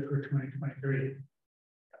budget for 2023.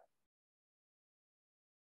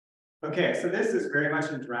 okay, so this is very much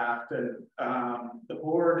in draft, and the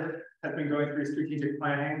board has been going through strategic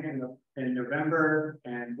planning in November,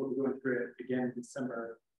 and we'll be going through it again in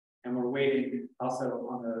December. And we're waiting also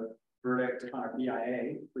on the verdict on our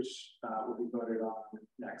BIA, which will be voted on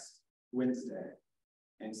next Wednesday.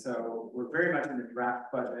 And so we're very much in the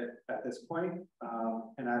draft budget at this point,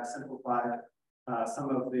 and I've simplified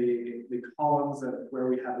some of the columns of where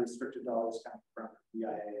we have restricted dollars coming from BIA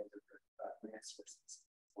and grant sources.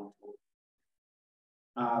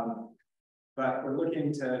 But we're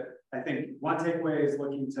looking to, I think one takeaway is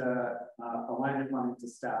looking to align the funding to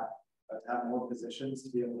staff to have more positions to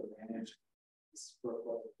be able to manage this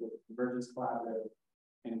workload with Convergence Collaborative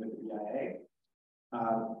and with the BIA.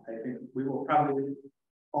 I think we will probably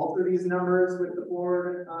alter these numbers with the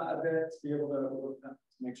board a bit to be able to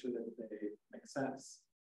make sure that they make sense.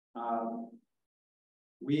 If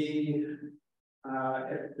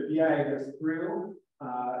the BIA goes through,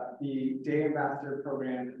 the day ambassador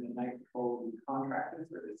program and the night patrol will be contracted,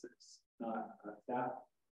 so this is not staff.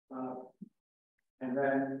 And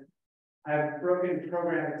then I've broken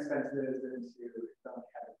program expenses into some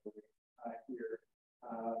category here.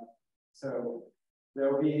 So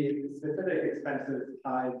there will be specific expenses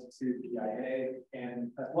tied to BIA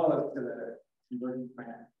and as well as to the conversion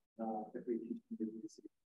grant if we continue to see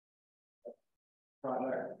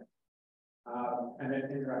product. And then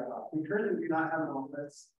indirect costs. We currently do not have an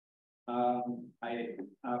office.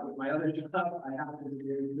 With my other job, I happen to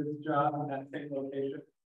do this job in that same location.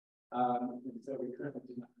 And so we currently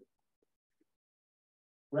do not.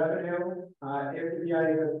 Revenue, if the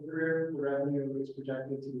BIA goes through, the revenue is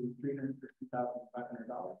projected to be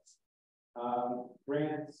 $350,500.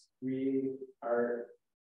 Grants, we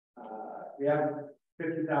have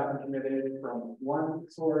 50,000 committed from one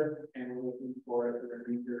source, and we're looking for the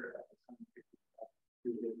remainder of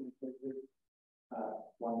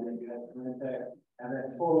one being and then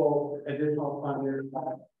total additional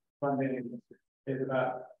funding is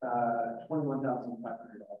about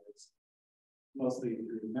 $21,500, mostly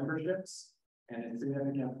through memberships, and a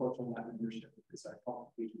significant portion of that membership is our public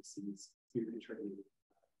agencies to contribute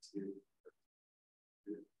to.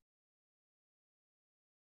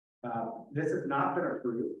 This has not been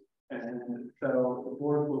approved, and so the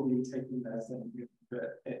board will be taking this, and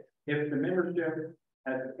if the membership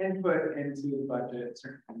has input into the budget,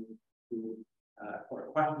 certainly or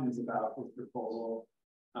questions about this proposal,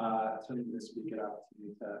 certainly this week, an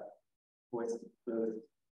opportunity to voice those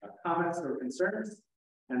comments or concerns,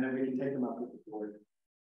 and then we can take them up with the board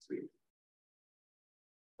Sweet.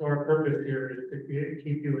 So our purpose here is to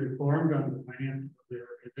keep you informed on the finances of the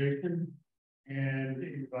organization and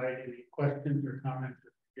invite any questions or comments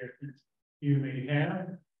or suggestions you may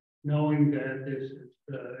have, knowing that this is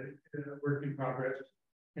a work in progress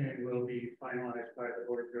and will be finalized by the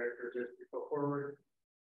board of directors as we go forward.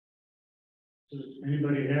 Does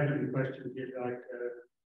anybody have any questions you'd like to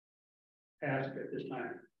ask at this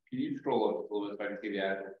time? Can you scroll up a little bit so I can see the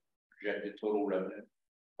actual projected total revenue?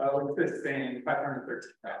 It's the same,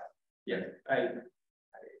 513,000. Yeah, I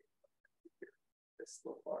this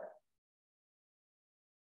so far.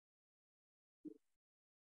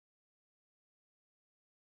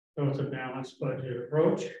 So it's a balanced budget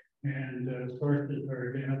approach, and sources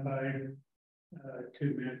are identified to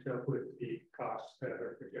match up with the costs that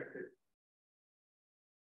are projected.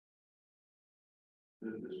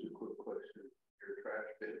 This is a quick question. Your trash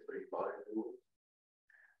bins, are you buying new ones?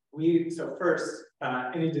 So first,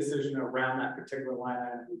 any decision around that particular line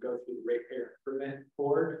item would go through the ratepayer improvement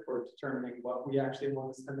board for determining what we actually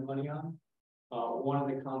want to spend the money on. One of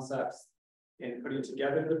the concepts in putting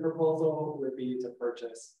together the proposal would be to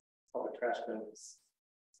purchase public trash bins.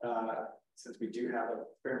 Since we do have a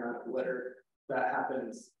fair amount of litter that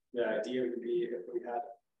happens, the idea would be if we had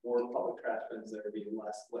more public trash bins, there would be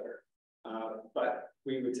less litter. But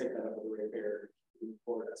we would take that up with the ratepayer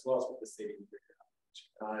board as well as with the city.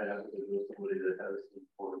 I have somebody that has some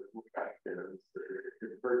portable trash bins that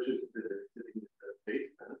are purchased that are sitting in the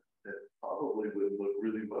basement that probably would look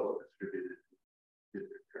really well distributed.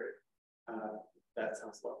 That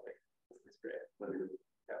sounds lovely. That's great.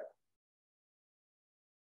 Yeah.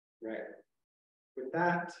 Right. With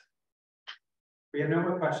that, we have no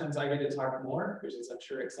more questions. I get to talk more, which is I'm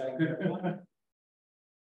sure exciting for everyone.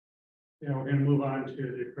 Yeah, we're going to move on to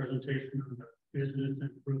the presentation of the business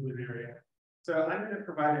improvement area. So I'm going to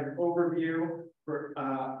provide an overview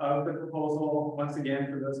of the proposal, once again,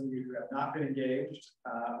 for those of you who have not been engaged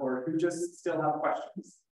or who just still have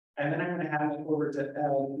questions. And then I'm going to hand it over to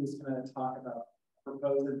Ed, who's going to talk about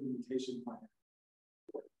proposed implementation plan.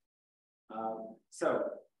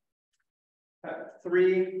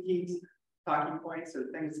 Three key talking points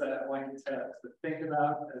or things that I want you to think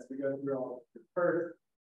about as we go through all of this. First,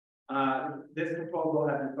 this proposal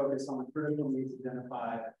has been focused on the critical needs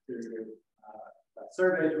identified through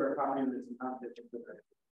survey to our property owners and competition,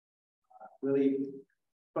 really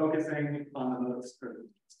focusing on the most critical.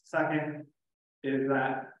 Second is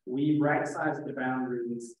that we right-size the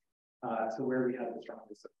boundaries to where we have the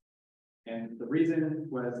strongest. And the reason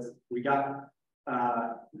was we got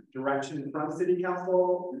direction from City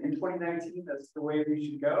Council in 2019, that's the way we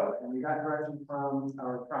should go, and we got direction from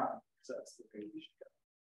our property, so that's the way we should go.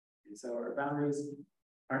 And so our boundaries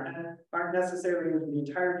aren't necessarily with the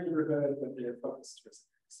entire neighborhood, but they're focused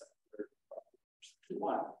to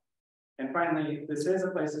one. And finally, this is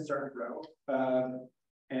a place to start to grow.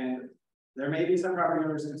 And there may be some property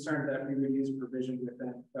owners concerned that we would use a provision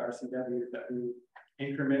within the RCW that we would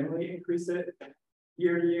incrementally increase it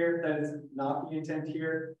year to year. That is not the intent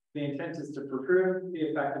here. The intent is to prove the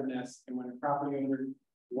effectiveness, and when a property owner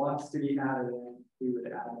wants to be added in, we would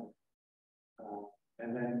add it.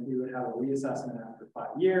 And then we would have a reassessment after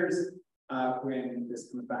 5 years when this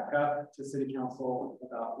comes back up to City Council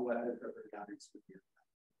about what the appropriate boundaries would be.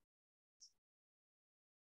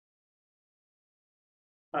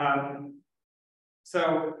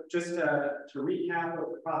 So just to recap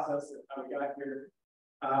of the process of how we got here,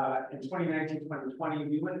 in 2019, 2020,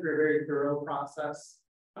 we went through a very thorough process.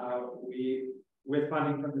 With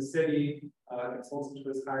funding from the city, a consultant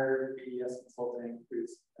was hired, BDS Consulting,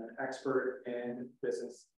 who's an expert in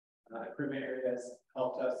business improvement areas,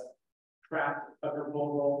 helped us craft a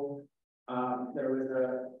proposal. There was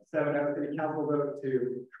a 7-0 City Council vote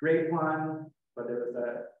to create one, but there was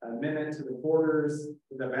an amendment to the borders,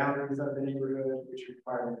 the boundaries of the neighborhood, which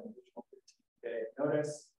required an additional 15-day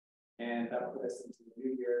notice. And that put us into the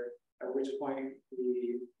new year, at which point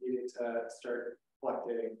we needed to start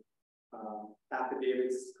collecting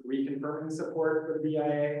affidavits reconfirming support for the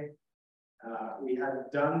BIA. We have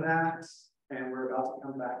done that, and we're about to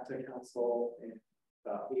come back to council in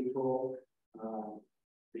April.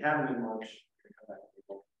 We haven't in March, come back in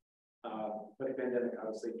April. But the pandemic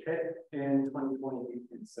obviously hit in 2020,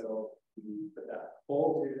 and so we put that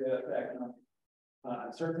hold due to the economic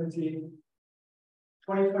uncertainty.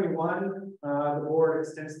 2021, the board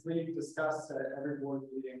extensively discussed at every board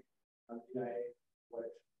meeting of BIA what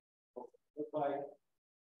it looked like.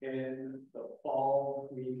 In the fall,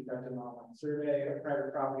 we conducted an online survey of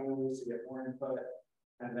private property owners to get more input,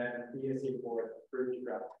 and then the ESDA board approved a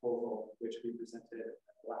draft proposal, which we presented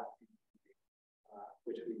at the last meeting,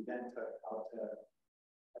 which we then took out to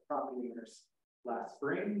property owners last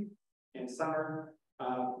spring and summer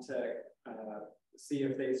to see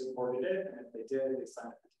if they supported it, and if they did, they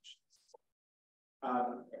signed petitions.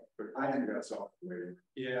 But I think that's all.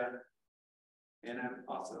 Yeah, and I'm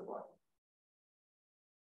also one.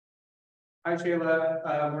 Hi, Shayla.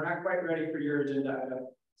 We're not quite ready for your agenda item.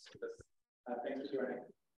 Thanks for joining.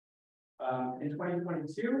 In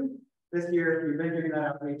 2022, this year, we've been doing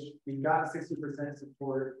that outreach. We got 60%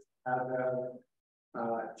 support out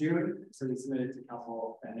of June, so we submitted to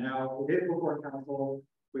council, and now it is before council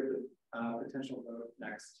with the potential vote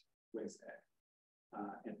next Wednesday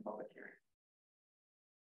in public hearing.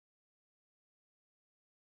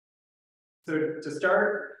 So to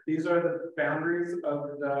start, these are the boundaries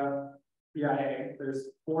of the BIA. There's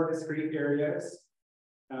 4 discrete areas.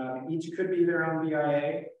 Each could be their own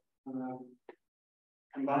BIA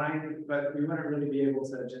combined, but we want to really be able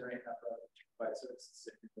to generate that provide services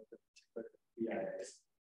with the particular BIAs.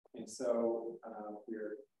 And so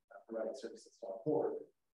we're providing services to all 4.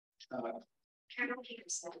 Carol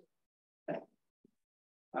Peterson.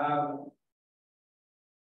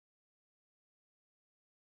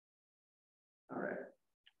 All right.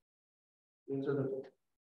 These are the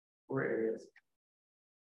 4 areas.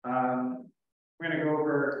 We're going to go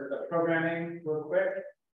over the programming real quick.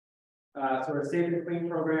 So our Safe and Clean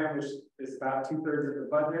program, which is about 2/3 of the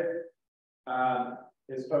budget,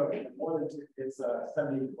 is focused more than it's 74%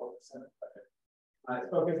 of the budget. It's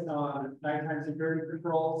focused on nighttime security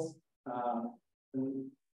patrols.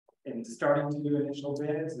 And starting to do initial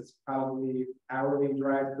bids, it's probably hourly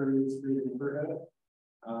drive-throughs through the neighborhood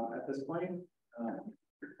at this point.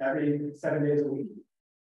 Every 7 days a week.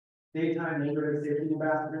 Daytime neighborhood safety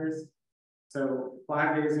ambassadors. So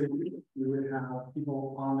 5 days a week, we would have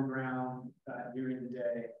people on the ground during the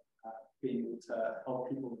day being able to help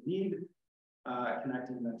people in need,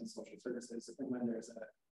 connecting them to social services, and when there's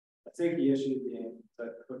a safety issue, being able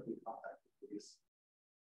to quickly contact the police.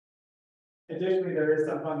 Additionally, there is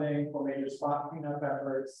some funding for major spot cleanup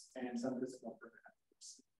efforts and some physical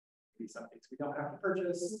efforts. Maybe some things we don't have to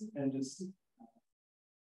purchase and just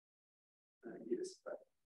use. But,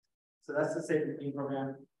 so that's the Safe and Clean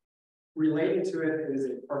program. Related to it is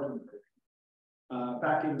a parking program.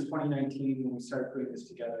 Back in 2019, when we started putting this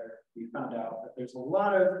together, we found out that there's a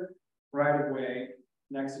lot of right-of-way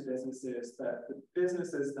next to businesses that the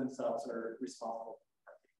businesses themselves are responsible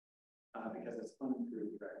for parking because it's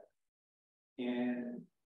unimproved, right? And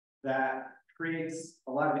that creates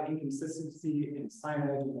a lot of inconsistency in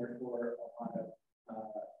signage and therefore a lot of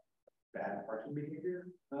bad parking behavior,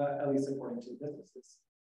 at least according to businesses.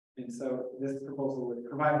 And so this proposal would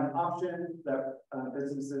provide an option that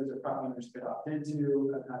businesses or property owners could opt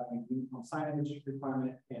into of having a uniform signage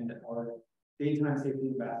requirement, and our daytime safety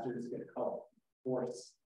ambassadors get help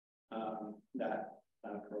force that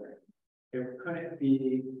program. It couldn't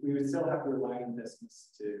be, we would still have to rely on business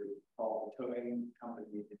to call the towing company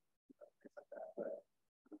and things like that, but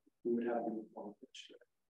we would have a uniform approach to it.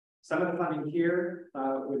 Some of the funding here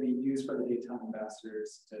would be used for the daytime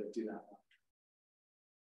ambassadors to do that.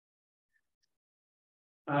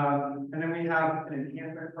 And then we have an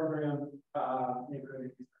enhancement program, neighborhood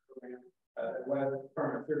enhancement program. It was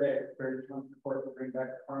from a survey, very strong support to bring back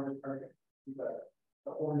the farmers market.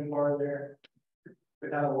 The orange bar there,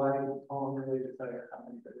 without a light column related to a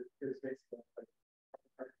company, but it's basically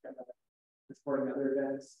like supporting other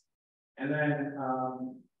events. And then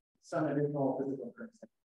some additional physical currency.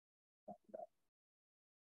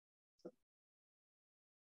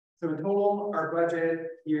 So in total, our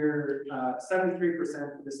budget here, 73%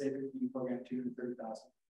 for the Safe and Clean program,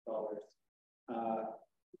 $230,000.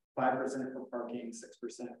 5% for parking, 6%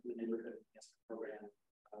 for the neighborhood enhancement program,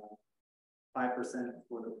 5%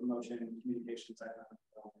 for the promotion and communications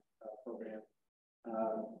program,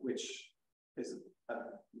 which is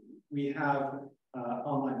we have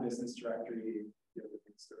online business directory, the other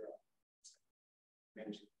things that are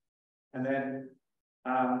managed, and then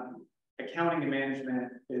accounting and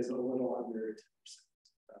management is a little under 10%.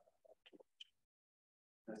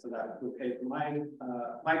 So that would pay for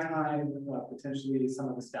my time, potentially some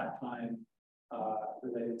of the staff time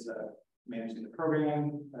related to managing the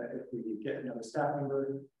program, if we get another staff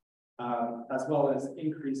member, as well as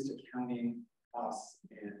increased accounting costs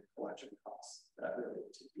and collection costs that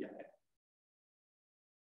relate to BIA.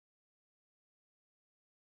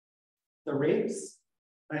 The rates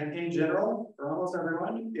in general for almost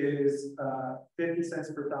everyone is 50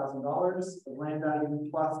 cents per $1,000 of land value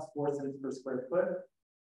plus 4 cents per square foot.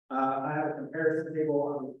 I have a comparison table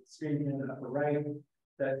on the screen in the upper right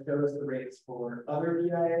that shows the rates for other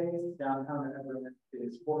VIAs. Downtown Everett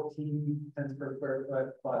is 14 cents per square foot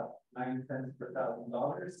plus 9 cents per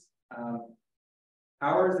 $1,000.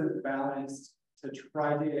 Ours is balanced to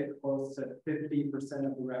try to get close to 50%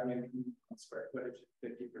 of the revenue from square footage, 50%.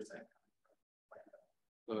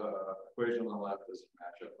 The equation on the left doesn't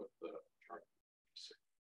match up with the chart.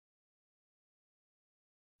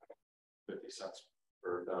 50 cents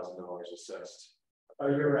per $1,000 assessed. Oh,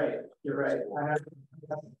 you're right. You're right. I have,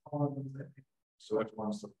 So which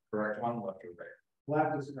one's the correct one, left or right?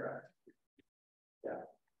 left is correct. Yeah.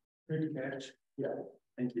 Good catch. Yeah.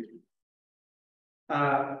 Thank you.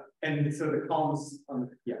 And so the columns on the,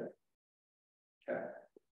 yeah. Okay.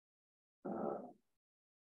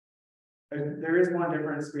 There is one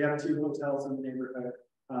difference. We have 2 hotels in the neighborhood,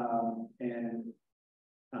 and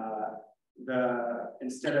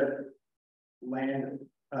instead of land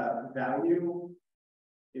value,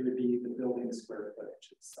 it would be the building square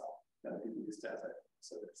footage itself that would be used as it.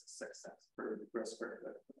 So it's 6 cents per gross square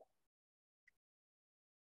foot.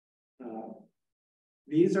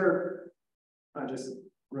 These are just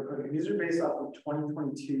real quick. These are based off of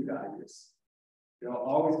 2022 values. They'll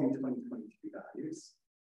always be 2022 values.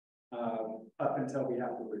 Up until we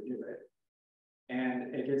have to review it.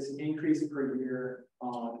 And it gets increased per year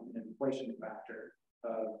on an inflation factor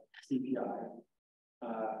of CPI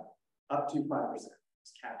up to 5%.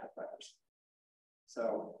 It's capped at 5%.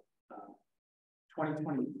 So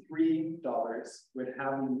 2023 dollars would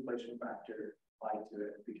have an inflation factor applied to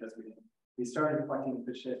it because we started collecting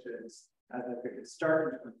petitions as if it could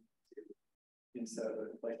start in 2022. And so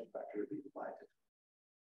the inflation factor would be applied to it.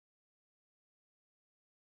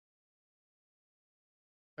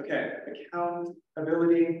 Okay,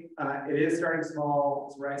 accountability, it is starting small,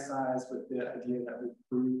 it's right size with the idea that we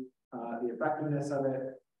prove the effectiveness of it.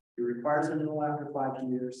 It requires renewal after 5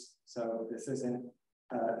 years, so this isn't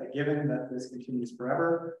a given that this continues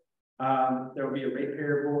forever. There will be a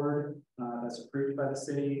ratepayer board that's approved by the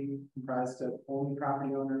city, comprised of only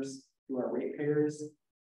property owners who are ratepayers,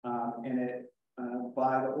 and it,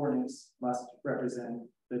 by the ordinance, must represent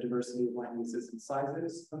the diversity of land uses and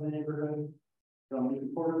sizes of the neighborhood. They'll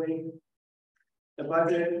meet quarterly. The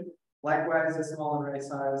budget, likewise, is small and right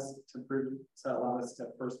size to allow us to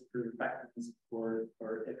first approve effectiveness or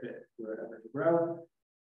if it were ever to grow.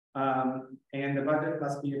 And the budget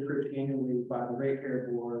must be approved annually by the ratepayer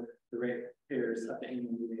board, the ratepayers at the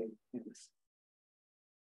annual meeting.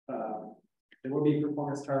 There will be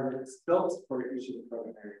performance targets built for each of the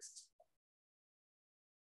program areas.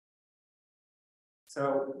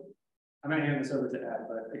 So I'm going to hand this over to Ed,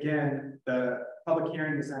 but again, the public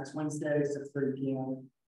hearing is next Wednesday, 6:30 p.m.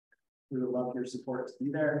 We would love your support to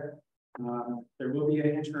be there. There will be an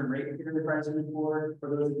interim ratepayer advisory board for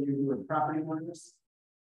those of you who are property owners.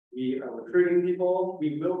 We are recruiting people.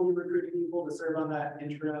 We will be recruiting people to serve on that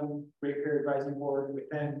interim ratepayer advisory board.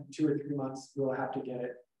 Within 2 or 3 months, we'll have to get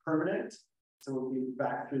it permanent. So we'll be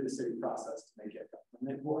back through the city process to make it a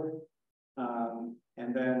permanent board.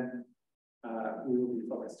 And then we will be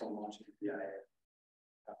focused on launching the BIA.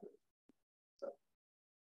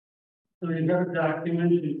 So you have a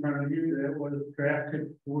document in front of you that was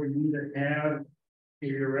drafted for you to have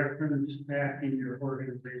a reference back in your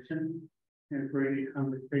organization and for any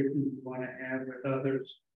conversations you want to have with others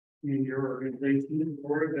in your organization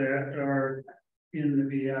or that are in the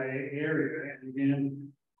BIA area. And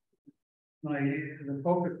again, the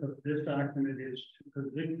focus of this document is to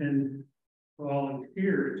position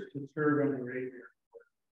volunteers to serve on the ratepayer board.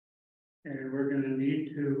 And we're going to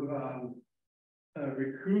need to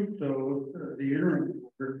recruit those, the interim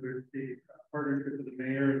board with the partnership of the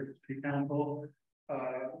mayor and the city council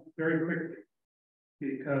very quickly.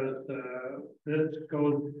 Because this would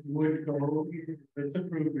go, if it's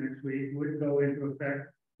approved next week, would go into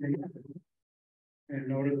effect and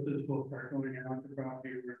notices will start going out to property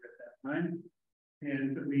owners at that time.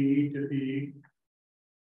 And we need to be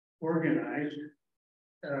organized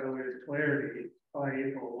with clarity by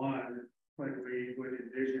April 1 when we would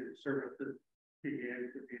envision services begin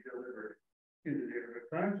to be delivered in the neighborhood.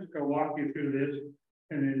 So I'm just going to walk you through this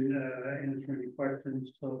and then answer any questions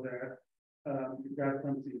so that you've got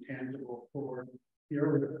something tangible for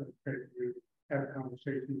your to have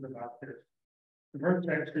conversations about this. The first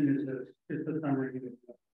section is the summary of the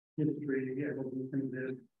history, the evolution of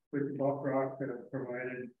this, which Bob Rock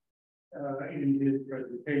provided in his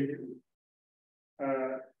presentation.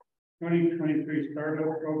 2023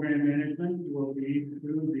 startup program management will be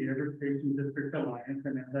through the Everett Station District Alliance,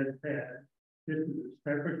 and as I said, this is a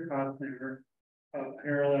separate cost center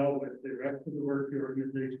parallel with the rest of the work the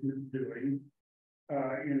organization is doing,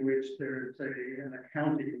 in which there's an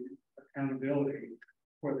accountability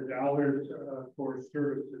for the dollars for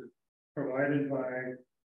services provided by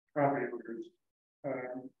property owners.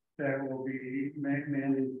 That will be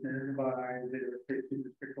managed by their safety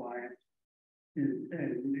district clients.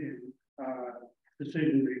 And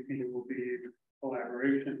decision making will be in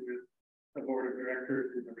collaboration with the board of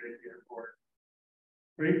directors and the ratepayer board.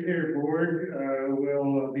 Ratepayer board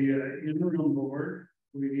will be an interim board.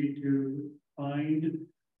 We need to find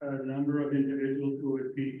a number of individuals who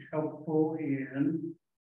would be helpful in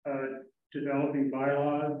developing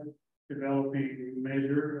bylaws, developing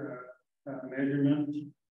measurements,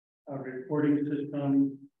 a reporting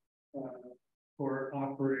system for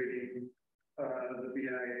operating the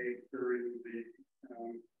BIA during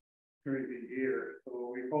the year. So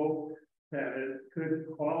we hope that a good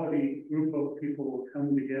quality group of people will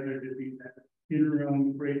come together to be that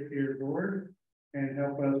interim ratepayer board and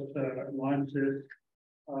help us launch this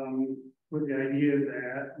with the idea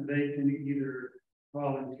that they can either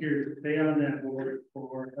volunteer to stay on that board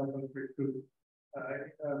or help us recruit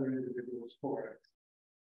other individuals for it.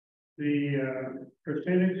 The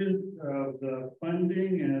percentages of the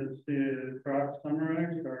funding, as the Brock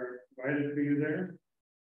summarized, are provided for you there.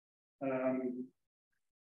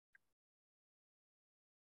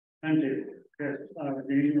 Timetable, yes,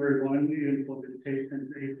 January 1,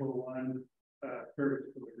 implementation, April 1, service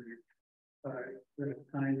delivery. The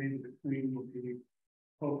time in between will be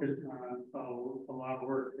focused on a lot of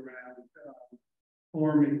work around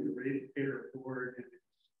forming the ratepayer board and its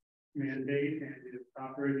mandate and its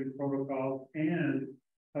operating protocols and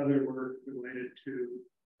other work related to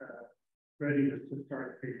readiness to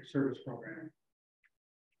start a service program.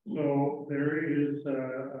 So there is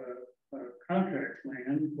a contract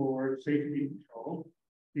plan for safety patrol.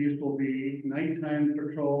 These will be nighttime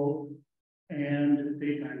patrol and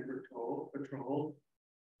daytime patrol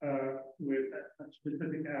with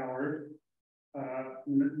specific hours,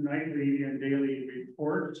 nightly and daily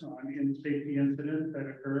reports on safety incidents that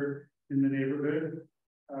occur in the neighborhood,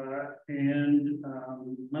 and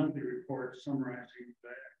monthly reports summarizing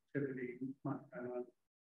the activity month by month.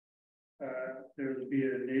 There will be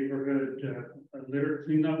a neighborhood litter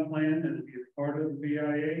cleanup plan that will be a part of the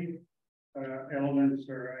BIA. Elements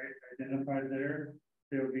are identified there.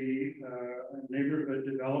 There will be a neighborhood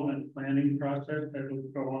development planning process that will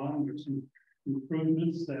go on with some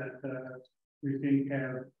improvements that we think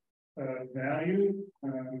have value.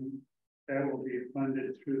 That will be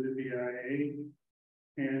funded through the BIA.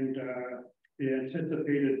 And the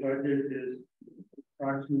anticipated budget is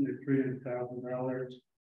approximately $300,000.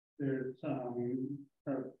 There's a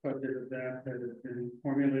budget of that has been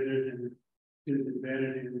formulated and is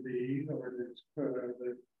embedded in the ordinance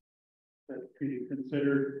that's being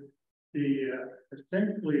considered.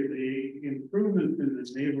 Essentially the improvements in the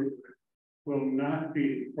neighborhood will not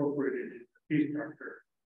be incorporated into the fee structure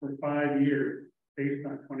for 5 years based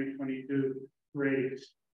on 2022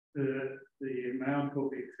 rates. The amount will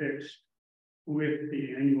be fixed with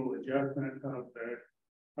the annual adjustment of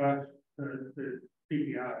the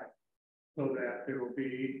CPI, so that there will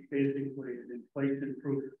be basically an inflation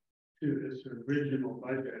proof to this original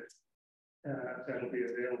budget that will be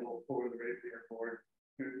available for the ratepayer board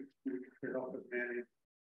to help us manage.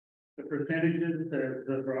 The percentages that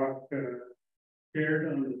the Brock shared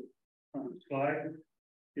on the slide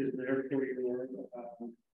is there for your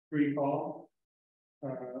recall.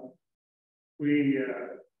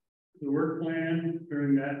 The work plan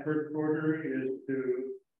during that first quarter is to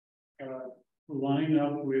line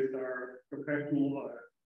up with our professional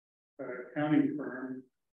accounting firm,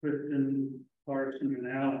 Kristen, Larson and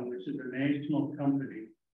Allen, which is a national company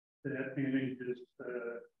that manages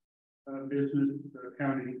business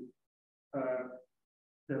accounting,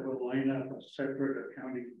 that will line up a separate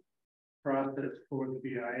accounting process for the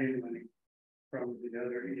BIA money from the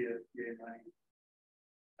other ESDA money.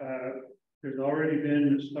 There's already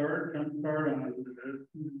been a jump start on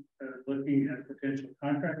looking at potential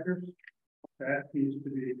contractors. That needs to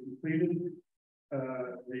be completed.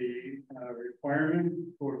 The requirements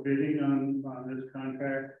for bidding on this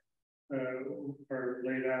contract are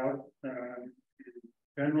laid out in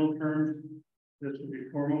general terms. This will be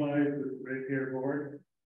formalized with the ratepayer board.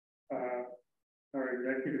 Our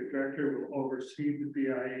executive director will oversee the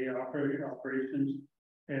BIA operations,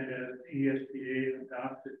 and as ESDA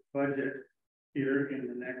adopts its budget here in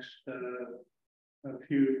the next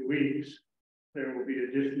few weeks, there will be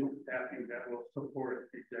additional staffing that will support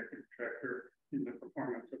the executive director in the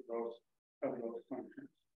performance of those functions.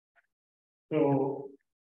 So,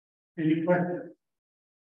 any questions?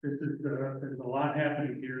 There's a lot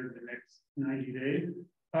happening here in the next 90 days,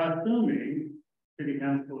 assuming City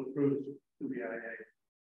Council approves the BIA.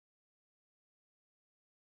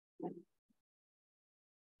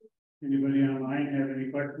 Anybody online have any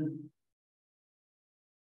questions?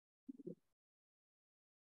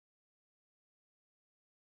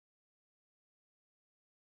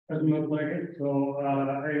 Doesn't look like it, so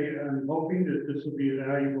I am hoping that this will be a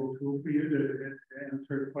valuable tool for you to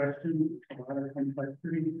answer questions. A lot of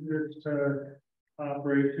complexity to this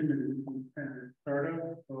operation and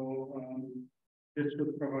startup. So this was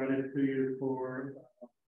provided to you for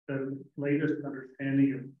the latest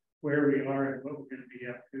understanding of where we are and what we're going to be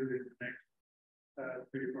up to in the next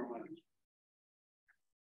 3 or 4 months.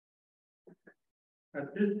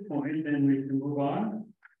 At this point, then we can move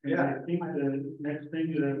on. And Yeah. I think the next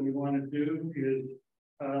thing that we want to do is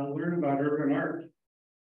learn about urban art.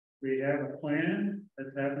 We have a plan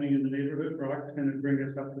that's happening in the neighborhood. Brock's going to bring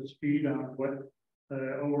us up to speed on what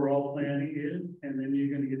the overall plan is, and then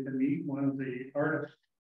you're going to get to meet one of the artists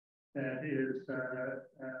that is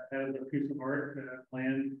has a piece of art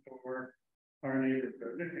planned for our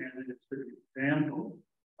neighborhood, and it's an example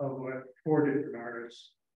of what 4 different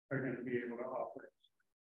artists are going to be able to offer.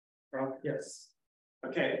 Brock? Yes.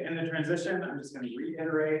 Okay, in the transition, I'm just going to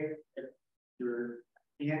reiterate, if you're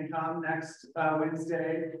can come next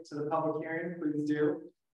Wednesday to the public hearing, please do.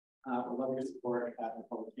 We'd love your support at the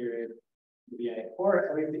public hearing via or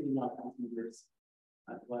at least the email council members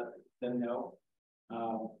to let them know.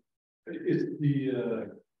 Is the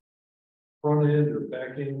front end or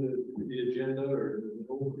back end of the agenda or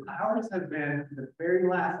Ours has been the very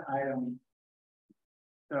last item.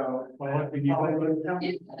 So, Well,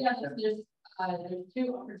 there's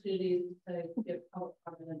 2 opportunities to give public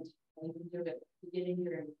comment. You can do it at the beginning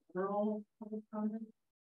during general public comment,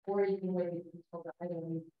 or you can wait until the item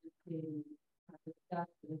is being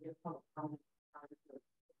discussed and give public comment.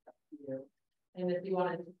 And if you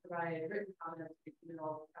wanted to provide written comments, you can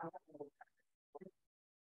all.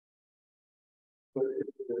 but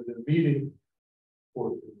the meeting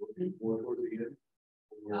or the end?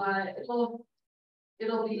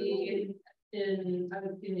 It'll be in I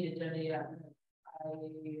haven't seen the agenda yet.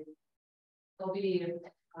 There'll be the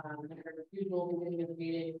usual beginning of the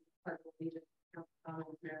meeting, part of the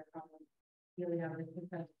really have the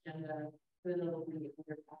consent agenda, then it'll be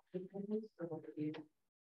under action items, so it'll be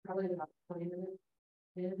probably about 20 minutes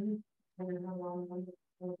in, and how long.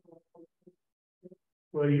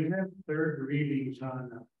 Well, you have 3rd readings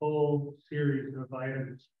on a full series of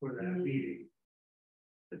items for that meeting.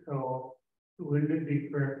 So wouldn't it be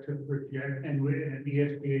correct to project, and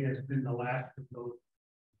ESDA has been the last of those,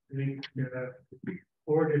 I think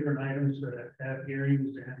 4 different items that have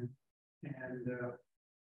hearings and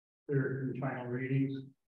 3rd and final readings.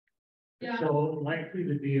 Yeah. So likely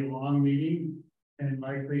to be a long meeting and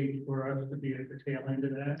likely for us to be at the tail end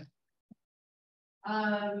of that.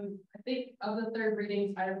 I think of the 3rd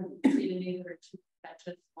readings, I haven't seen any that are 2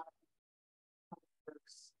 sketches.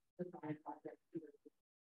 Works design project.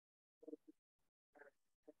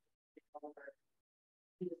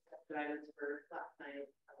 Items for last night.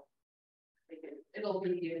 So I think it'll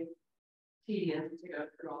be tedious to go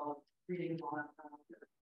through all of reading all that stuff.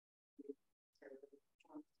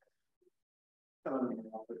 some of them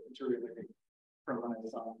are really from when I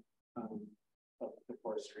saw the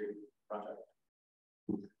forestry project.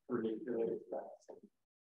 Related to that.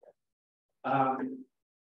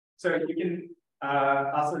 So you can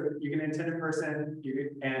also you can attend in person,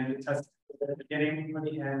 and test at the beginning or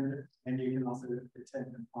the end, and you can also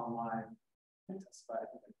attend online and testify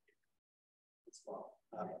as well.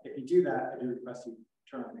 If you do that, I do request you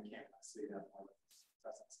turn on the camera so you have more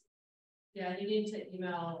presence. Yeah, you need to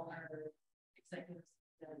email our executives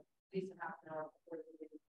at least a half an hour before the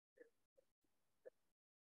meeting.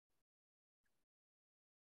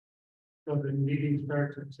 So the meeting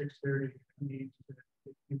starts at 6:30.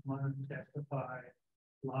 If you want to testify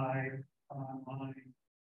live online,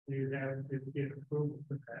 you have to get approval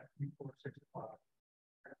for that before 6 o'clock.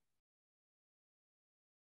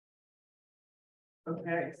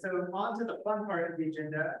 Okay, so on to the fun part of the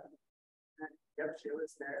agenda. Yep,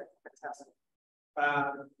 Sheila's there. Fantastic.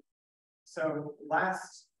 So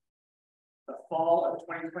the fall of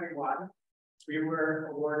 2021, we were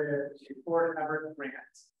awarded a Ford Everett grant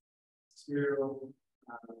to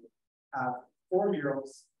have 4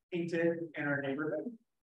 murals painted in our neighborhood.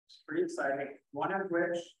 It's pretty exciting. One of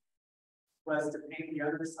which was to paint the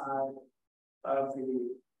other side of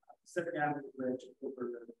the Pacific Avenue Bridge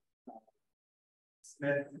over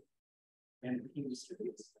Smith and King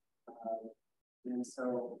Streets. And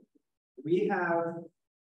so we have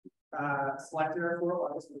selected our 4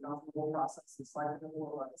 artists. We've gone through the whole process and selected the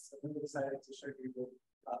 4 artists. So I'm really excited to show you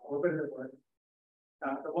a little bit of the work.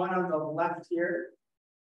 The one on the left here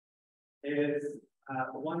is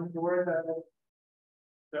the one for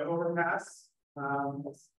the overpass,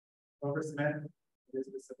 over cement, is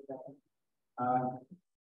specific.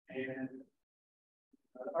 And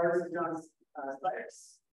the artist John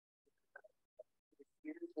Sykes.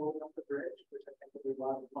 Holding up the bridge, which I think will be a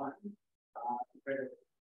lot of fun.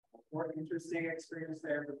 More interesting experience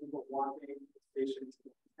there for people walking the station to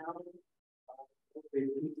the town.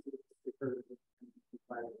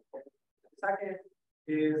 Second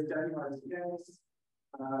is Debbie Martinez,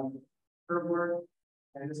 her work,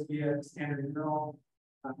 and this will be a standard mural.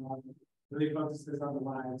 Really focuses on the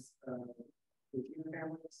lives of the Latino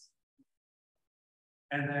families.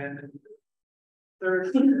 And then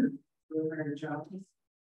third, Rosemary Jones,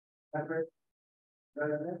 Everett,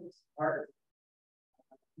 art.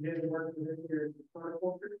 He did work with here in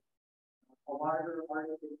horticulture. A lot of her art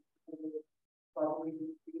is following the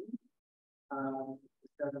theme.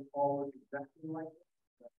 Instead of all exactly like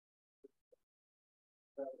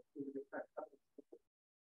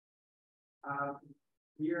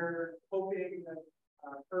we are hoping that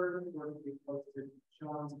her work will be posted to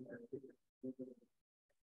Sean's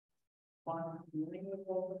fun feeling of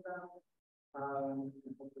all of that. And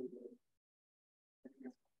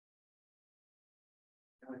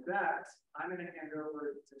with that, I'm going to hand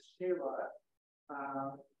over to Shayla.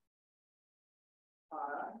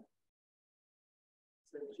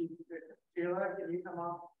 Shayla, can you come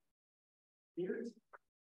off mute?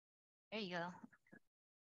 There you go.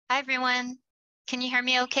 Hi, everyone. Can you hear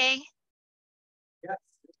me okay? Yes.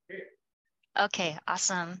 Okay. Okay,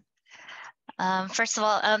 awesome. First of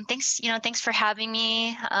all, thanks for having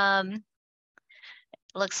me.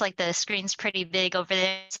 Looks like the screen's pretty big over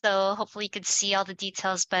there, so hopefully you could see all the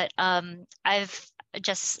details, but I've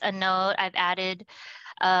just a note, I've added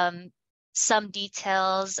some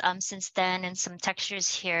details since then and some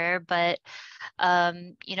textures here, but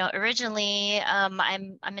originally I'm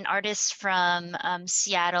an artist from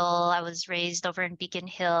Seattle. I was raised over in Beacon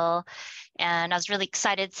Hill, and I was really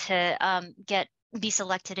excited to be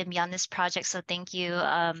selected and be on this project. So thank you.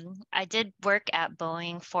 I did work at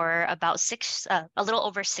Boeing for about a little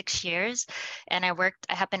over 6 years, and I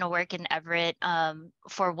happened to work in Everett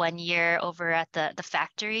for 1 year over at the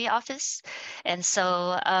factory office, and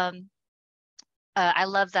so. I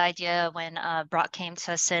love the idea when Brock came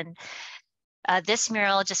to us, and this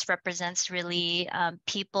mural just represents really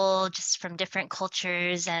people just from different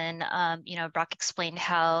cultures, and Brock explained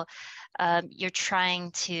how you're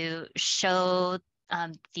trying to show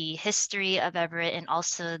the history of Everett and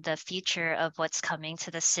also the future of what's coming to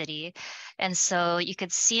the city. And so you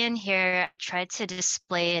could see in here, I tried to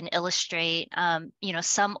display and illustrate,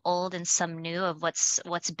 some old and some new of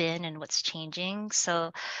what's been and what's changing.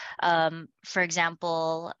 So, for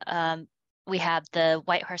example, we have the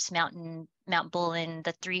White Horse Mountain, Mount Bullen,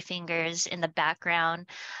 the Three Fingers in the background,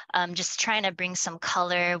 just trying to bring some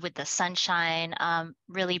color with the sunshine,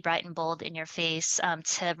 really bright and bold in your face,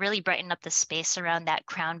 to really brighten up the space around that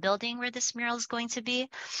crown building where this mural is going to be.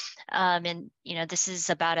 And, this is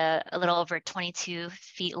about a little over 22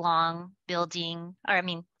 feet long building,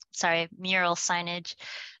 mural signage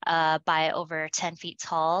by over 10 feet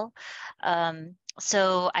tall.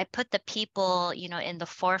 So I put the people, in the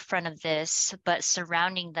forefront of this, but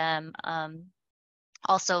surrounding them,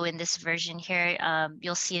 also in this version here,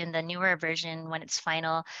 you'll see in the newer version when it's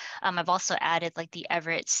final, I've also added like the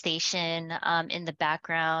Everett station in the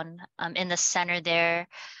background. In the center there,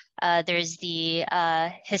 there's the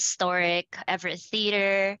historic Everett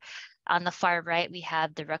Theater. On the far right, we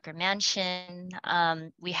have the Rucker Mansion.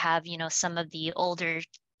 We have, some of the older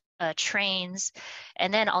trains,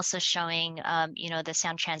 and then also showing, the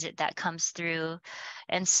sound transit that comes through.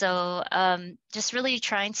 And so just really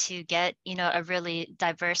trying to get, a really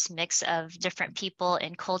diverse mix of different people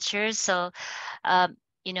and cultures. So,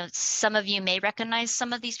 some of you may recognize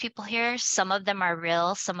some of these people here. Some of them are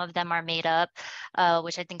real, some of them are made up,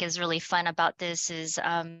 which I think is really fun about this is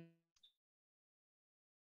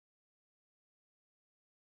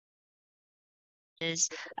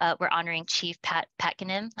we're honoring Chief Pat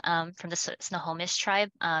Patkanim from the Snohomish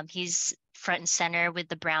tribe. He's front and center with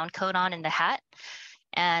the brown coat on and the hat.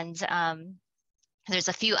 And there's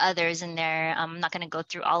a few others in there. I'm not going to go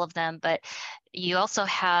through all of them, but you also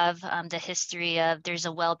have the history of there's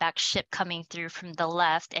a whaleback ship coming through from the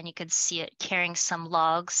left, and you could see it carrying some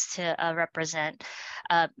logs to represent,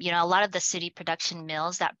 a lot of the city production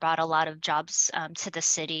mills that brought a lot of jobs to the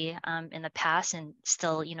city in the past, and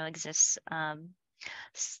still, exists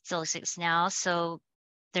now. So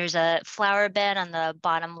there's a flower bed on the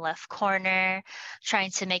bottom left corner,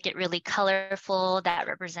 trying to make it really colorful. That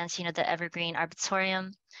represents, the Evergreen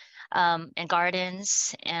Arboretum. and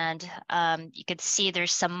gardens. And you could see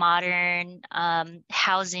there's some modern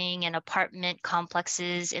housing and apartment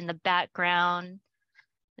complexes in the background.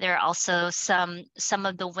 There are also some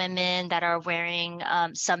of the women that are wearing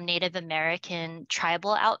some Native American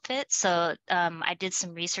tribal outfits. So I did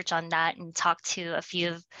some research on that and talked to a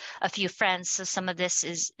few friends. So some of this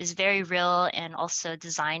is very real and also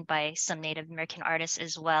designed by some Native American artists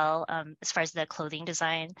as well, as far as the clothing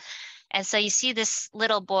design. And so you see this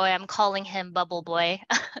little boy, I'm calling him Bubble Boy.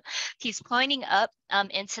 He's pointing up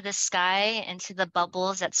into the sky, into the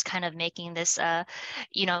bubbles that's kind of making this,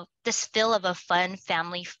 this feel of a fun,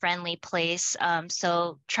 family-friendly place.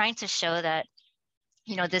 So trying to show that,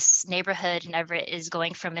 this neighborhood in Everett is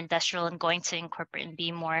going from industrial and going to incorporate and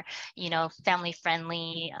be more,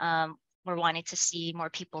 family-friendly. We're wanting to see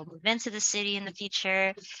more people move into the city in the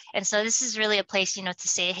future. And so this is really a place, to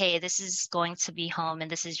say, hey, this is going to be home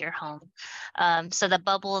and this is your home. So the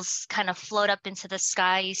bubbles kind of float up into the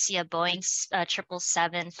sky. You see a Boeing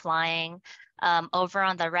 777 flying over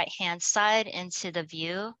on the right-hand side into the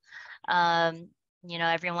view.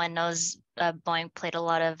 Everyone knows Boeing played a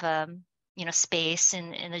lot of, space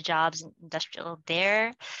in the jobs and industrial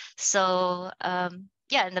there. So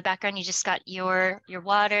yeah, in the background, you just got your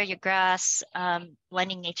water, your grass,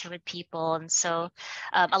 blending nature with people. And so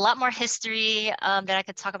a lot more history that I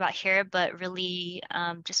could talk about here, but really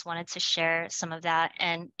just wanted to share some of that.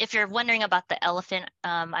 And if you're wondering about the elephant,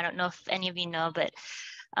 I don't know if any of you know, but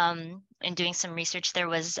in doing some research, there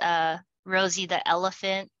was Rosie the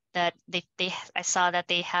elephant that I saw that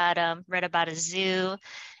they had read about a zoo,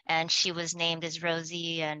 and she was named as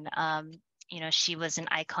Rosie. And she was an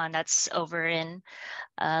icon that's over in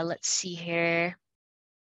let's see here.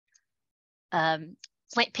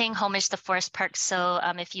 Paying homage to Forest Park. So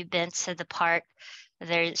if you've been to the park,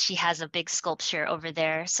 she has a big sculpture over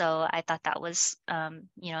there. So I thought that was,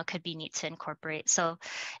 could be neat to incorporate. So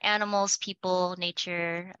animals, people,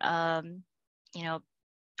 nature,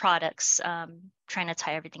 products, trying to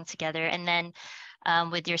tie everything together. And then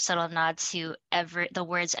with your subtle nod to Everett, the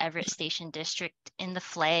words Everett Station District in the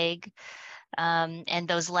flag. And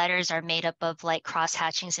those letters are made up of like cross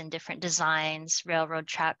hatchings and different designs, railroad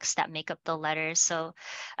tracks that make up the letters. So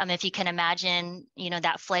if you can imagine,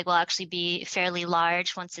 that flag will actually be fairly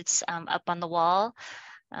large once it's up on the wall.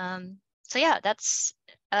 So yeah, that's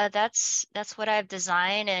what I've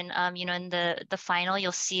designed. And in the final,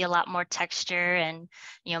 you'll see a lot more texture, and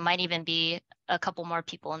might even be a couple more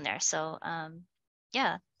people in there. So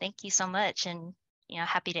yeah, thank you so much, and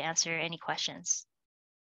happy to answer any questions.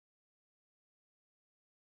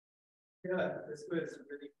 Yeah, this was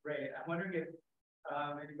really great. I'm wondering if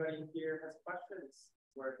anybody here has questions.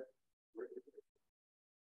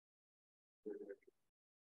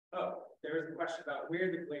 Oh, there was a question about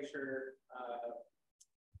where the glacier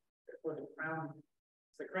for the crown.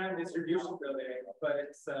 It's the crown distribution building, but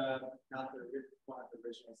it's not the one of the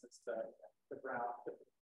originals. It's the brown, the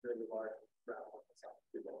really large brown one that's on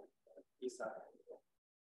the east side,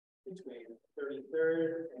 between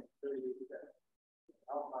 33rd and 35th.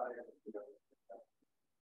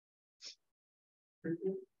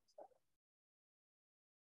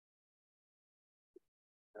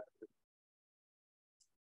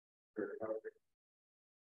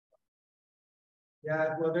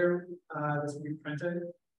 Yeah, well, this will be printed.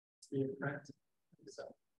 It's being printed. So.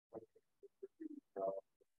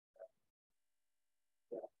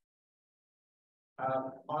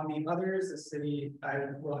 On the others, the city, I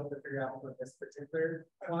will have to figure out for this particular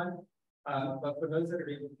one. But for those that are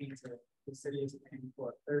being painted, the city is paying for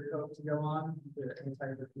a third coat to go on, the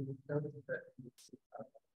anti-graffiti coat that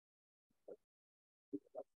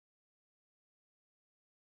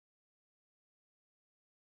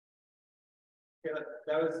okay,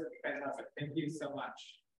 that was fantastic. Thank you so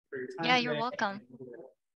much for your time. Yeah, you're welcome.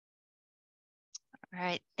 All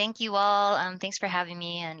right, thank you all. Thanks for having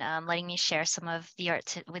me and letting me share some of the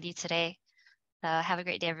art with you today. Have a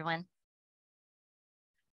great day, everyone.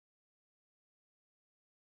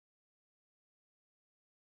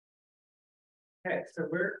 Okay, so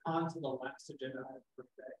we're on to the last agenda item for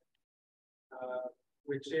today,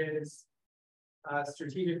 which is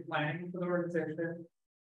strategic planning for the organization.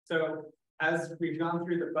 So as we've gone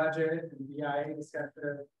through the budget and BIA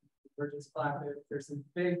discussion, Emergence Collaborative, there's some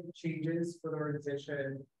big changes for the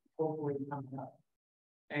organization hopefully coming up.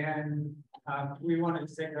 And we wanted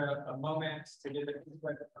to take a moment to get the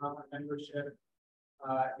input from our membership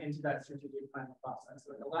into that strategic planning process.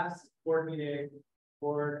 So the last board meeting,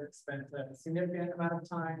 board spent a significant amount of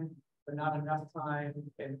time, but not enough time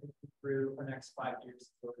in through the next 5 years of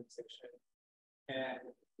the organization. And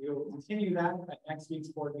we will continue that at next week's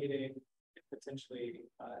board meeting potentially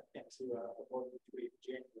into a board retreat in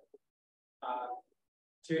January.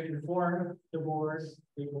 To inform the board,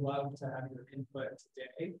 we would love to have your input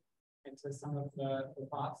today into some of the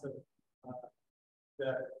thoughts of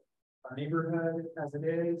our neighborhood as it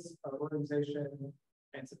is, our organization,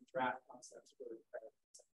 and some draft concepts for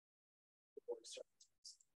the board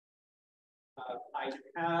services. I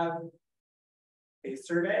have a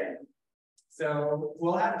survey, so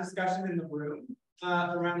we'll have a discussion in the room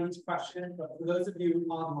around each question, but for those of you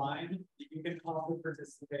online, you can also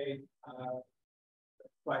participate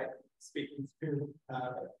by speaking to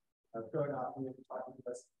going off and talking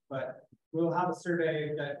to us, but we'll have a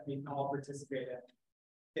survey that we can all participate in.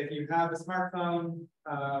 If you have a smartphone,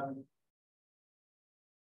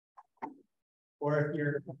 or if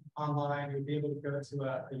you're online, you'll be able to go to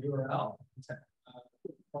a URL.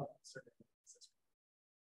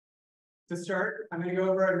 To start, I'm going to go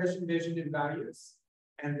over our mission, vision, and values,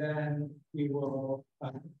 and then we will.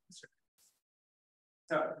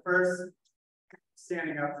 So first,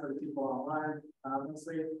 standing up for the people online,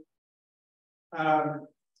 mostly. Our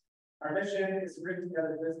mission is to bring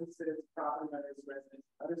together businesses, property owners, residents,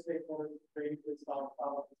 other stakeholders, create to solve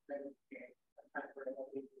problems, and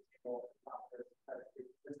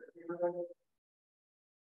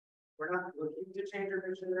we're not looking to change our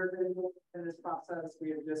mission or vision in this process. We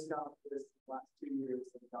have just gone through this the last 2 years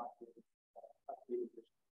and adopted updated vision.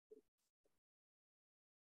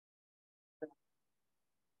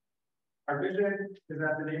 Our vision is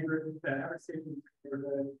that the neighborhood, that every safety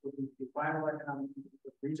neighborhood will be the vital economic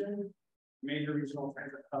region, major regional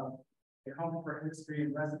transit hub, a home for industry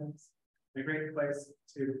and residents, a great place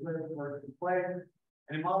to live, work, and play,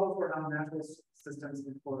 and a model for how natural systems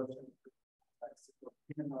can flourish and support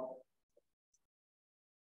human health.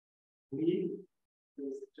 We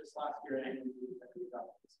was just last year and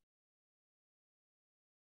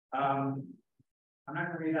I'm not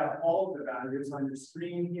going to read out all of the values on your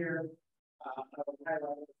screen here. I will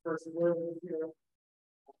highlight the first word here.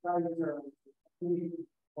 Values are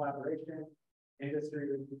collaboration, industry,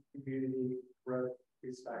 community, growth,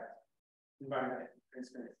 respect, environment,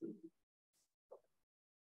 transparency.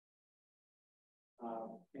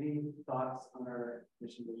 Any thoughts on our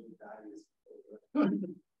mission, vision, values?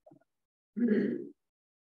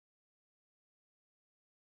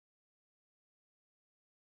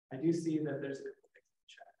 I do see that there's a couple things in the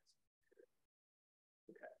chat.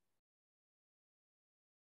 Okay.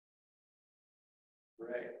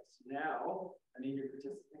 Right. So now I need your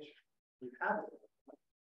participation. You have it.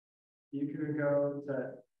 You can go to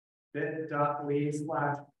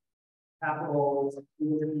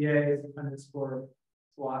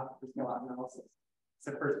bit.ly/capitals_SWOT analysis. It's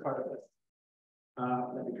the first part of this.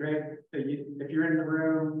 That'd be great. If you're in the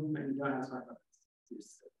room and you don't have time,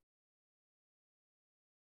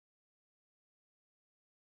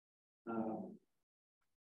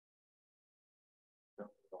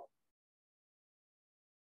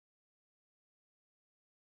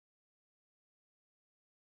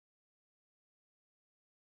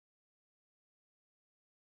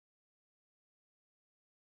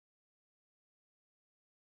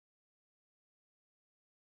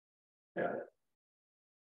 yeah.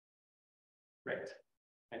 Right.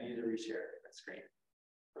 I need to reshare that screen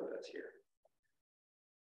for those here.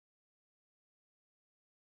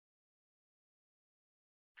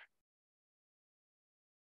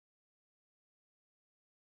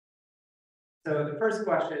 So the first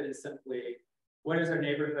question is simply, what is our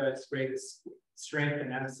neighborhood's greatest strength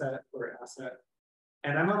and asset or asset?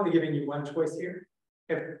 And I'm only giving you one choice here.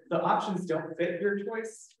 If the options don't fit your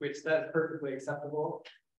choice, which that's perfectly acceptable,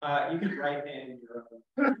 you can write in your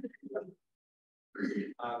own.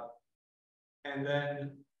 And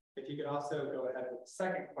then if you could also go ahead with the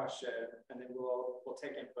second question, and then we'll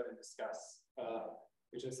take input and discuss,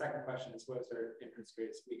 which the second question is, what is our neighborhood's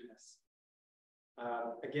greatest weakness?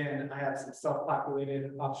 Again, I have some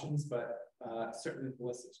self-populated options, but certainly the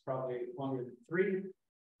list is probably longer than 3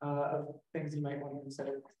 of things you might want to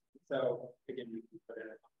consider. So again, you can put it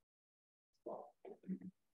in as well.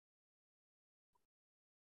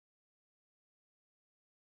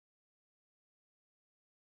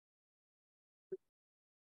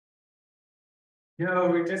 No,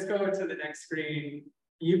 we just go to the next screen.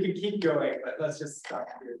 You can keep going, but let's just stop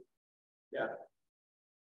here. Yeah.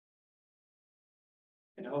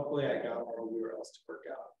 And hopefully I got all the URLs to work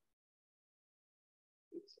out.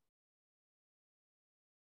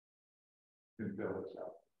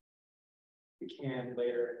 We can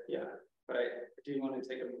later, yeah. But I do want to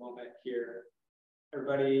take a moment here.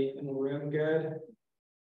 Everybody in the room good?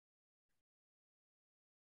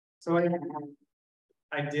 So I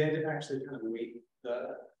did actually kind of weight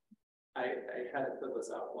the I had to fill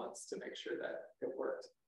this out once to make sure that it worked.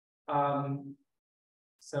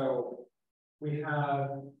 So we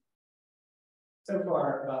have so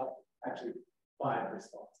far about actually 5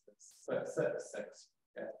 responses, but set of 6.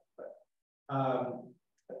 Okay, but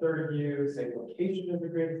a third of you say location is the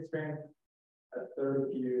greatest strength. A third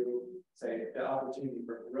of you say the opportunity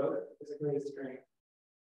for growth is the greatest strength.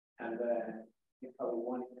 And then probably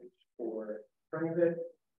 1 each for transit,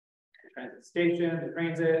 the transit station, the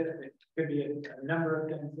transit. It could be a number of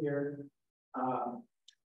things here.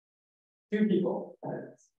 2 people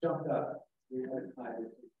jumped up. We had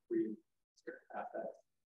 3 assets.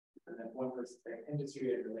 And then 1 person saying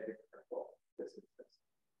industry and related commercial businesses.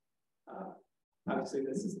 Obviously,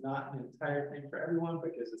 this is not an entire thing for everyone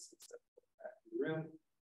because this is the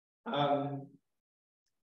room.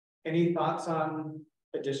 Any thoughts on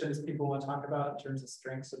additions people want to talk about in terms of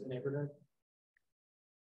strengths of the neighborhood?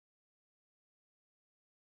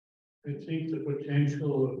 I think the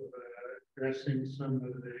potential of addressing some of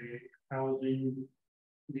the housing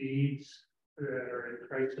needs that are in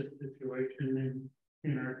crisis situation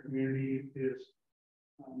in our community is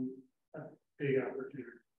a big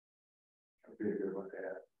opportunity. That'd be a good one to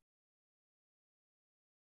add.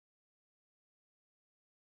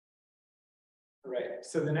 Right.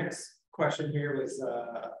 So the next question here was,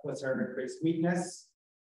 what's our greatest weakness?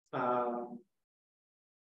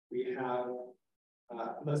 We have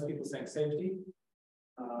most people saying safety,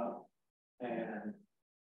 and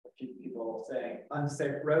a few people saying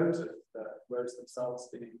unsafe roads, if the roads themselves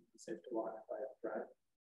being unsafe to walk by drive.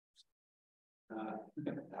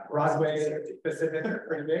 Broadway and Pacific are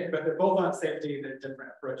pretty big, but they're both on safety. They're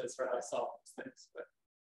different approaches for how to solve these things.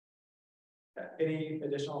 But any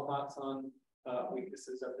additional thoughts on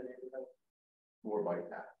weaknesses of the neighborhood? More bike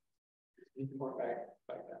path. More bike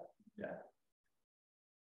path. Yeah.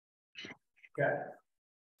 Okay.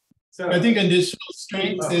 So I think additional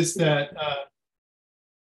strengths is that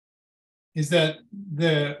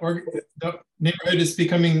the neighborhood is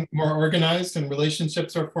becoming more organized and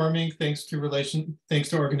relationships are forming thanks to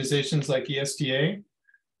organizations like ESDA.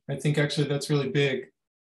 I think actually that's really big.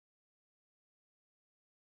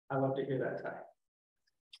 I love to hear that, Ty.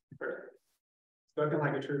 Perfect. Spoken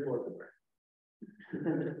like a true board member.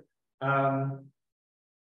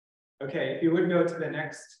 Okay, if you would go to the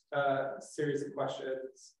next series of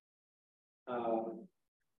questions.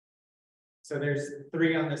 So there's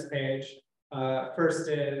 3 on this page. First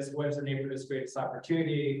is, what is the neighborhood's greatest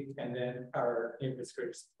opportunity? And then our neighborhood's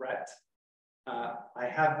greatest threat. I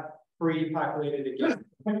have pre-populated again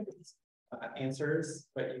answers,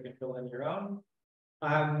 but you can fill in your own.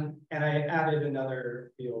 And I added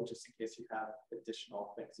another field just in case you have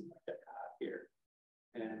additional things you might have here.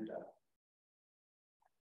 And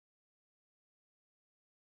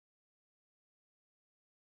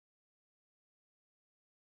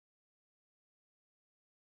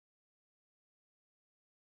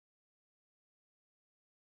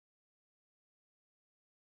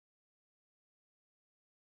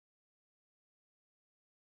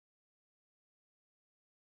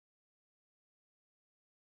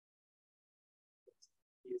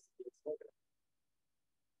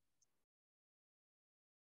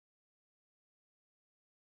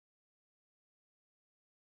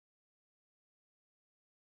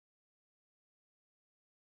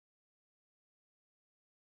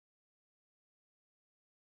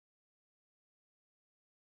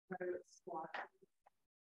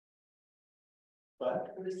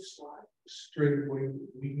but Strength,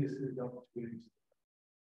 weaknesses, opportunities.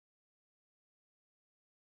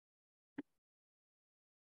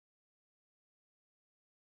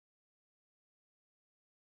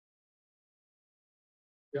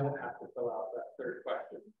 you don't have to fill out that 3rd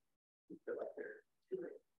question. You feel like they're too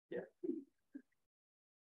late. Yeah.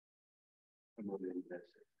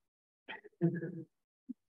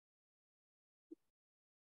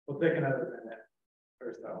 We'll take another minute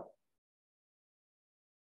or so.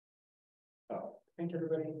 Oh, I think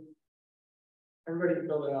everybody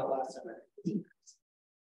filled it out last time.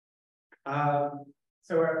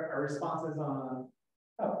 So our responses on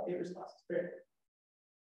 8 responses, great.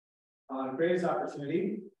 On greatest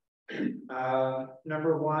opportunity,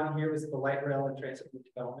 number 1 here was the light rail and transit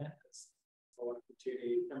development. That's one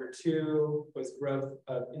opportunity. Number 2 was growth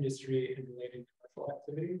of industry and related commercial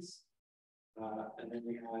activities. And then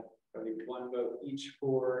we had probably 1 vote each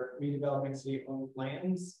for redeveloping city-owned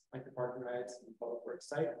lands, like the park and rides and public works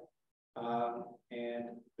site, and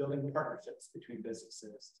building partnerships between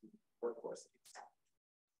businesses and workforce needs.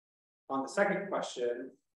 On the second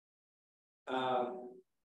question,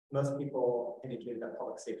 most people indicated that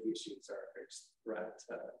public safety issues are a greatest threat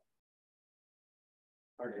to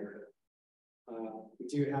our neighborhood. We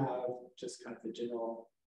do have just kind of the general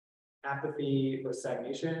apathy or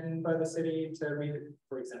stagnation by the city to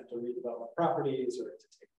for example, redevelop properties or to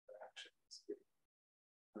take other actions.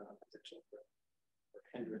 Potential for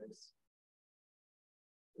hindrance.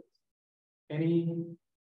 Any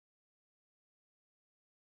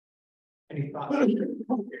thoughts?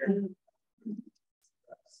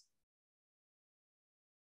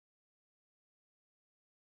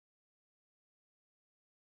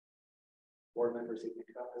 Board members who think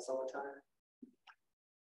about this all the time.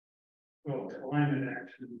 Well, climate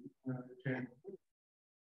action,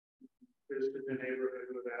 visited the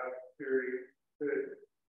neighborhood without very good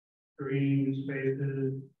green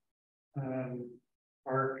spaces,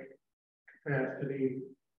 park capacity.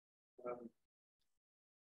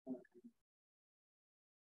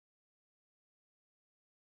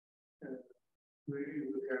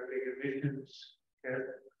 We've got big emissions,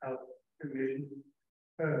 out emissions,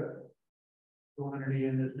 200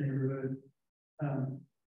 in this neighborhood.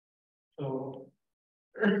 So,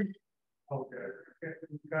 okay,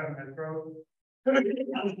 got my throat.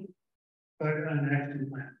 But an action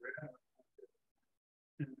plan.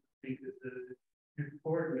 I think is the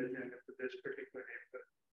important agenda for this particular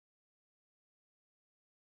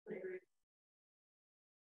neighborhood.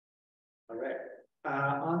 All right,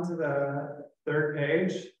 on to the third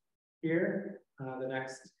page here, the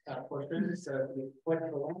next portion. So if you click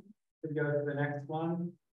the link to go to the next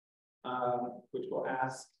one, which will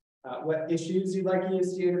ask what issues you'd like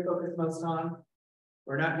ESDA to focus most on.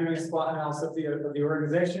 We're not doing a SWOT analysis of the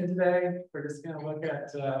organization today. We're just going to look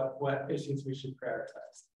at what issues we should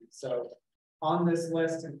prioritize. So on this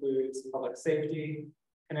list includes public safety,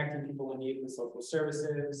 connecting people in need with local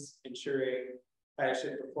services, ensuring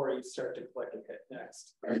action before you start to click and hit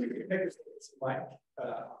next. Like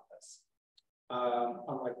on this,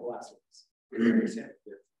 unlike the last ones.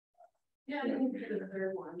 Yeah, I didn't get the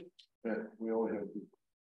third one. Yeah, we only have two.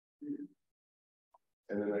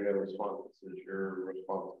 And then I got a response that says your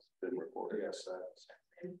response didn't report. Yes,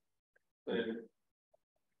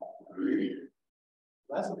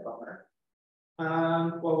 that's a bummer.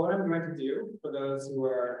 Well, what I'm going to do for those who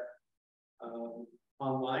are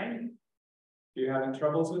online, if you're having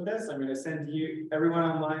troubles with this, I'm going to send you everyone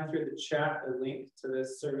online through the chat a link to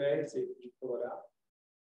this survey so you can fill it out.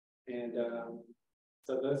 And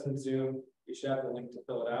so those in Zoom, you should have the link to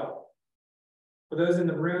fill it out. For those in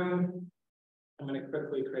the room, I'm going to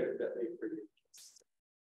quickly create a bit.ly for you.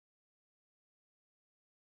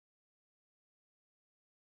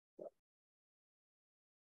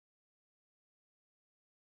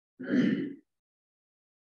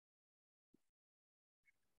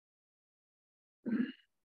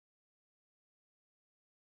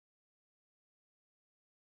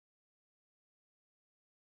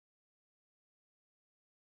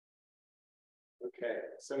 Okay,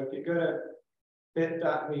 so if you go to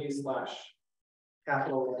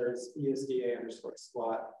bit.ly/capital letters ESDA underscore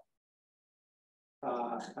SWOT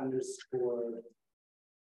underscore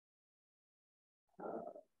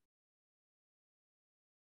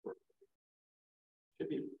should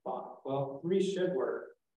be 5. Well, 3 should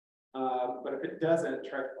work, but if it doesn't,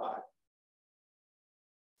 try 5.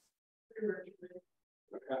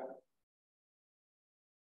 Okay.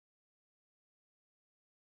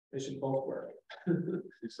 They should both work.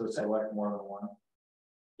 So select more than one.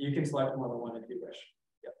 You can select more than one if you wish.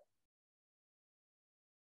 Yep.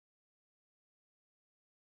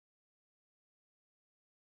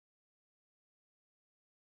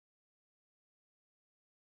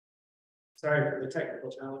 Sorry for the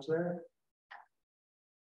technical challenge there.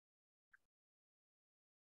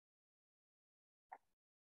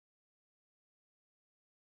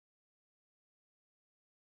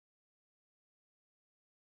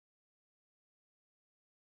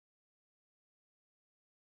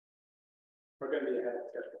 We're going to be ahead of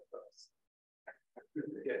schedule, folks. Good.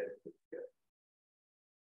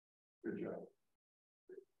 Good job.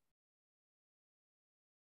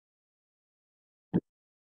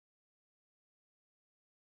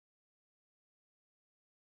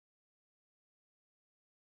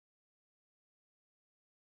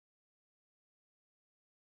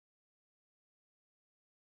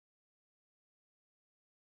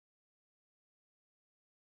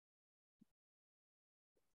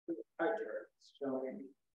 Hi, Jared. It's showing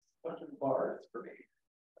a bunch of bars for me.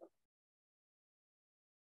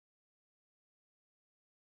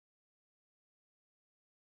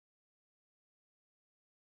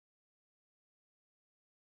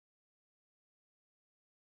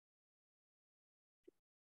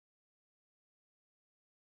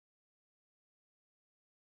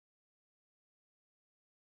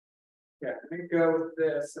 Yeah, I'm gonna go with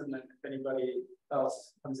this, and then if anybody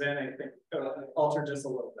else comes in, I think alter just a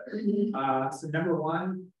little bit. So number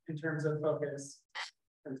one, in terms of focus,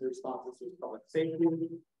 in terms of responses to public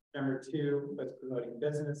safety. Number two was promoting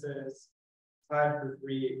businesses. 5 for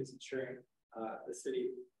 3 is ensuring the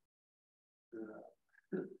city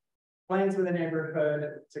plans with the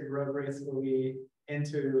neighborhood to grow gracefully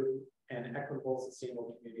into an equitable,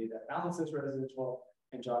 sustainable community that balances residential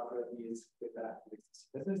and job growth needs with that of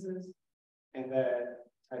existing businesses. And then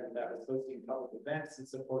that was hosting public events and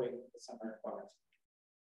supporting the summer farmers.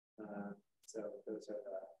 So those are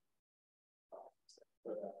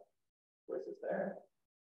the choices there.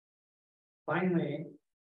 Finally,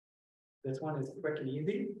 this one is quick and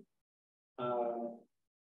easy.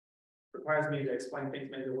 Requires me to explain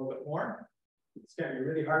things maybe a little bit more. It's going to be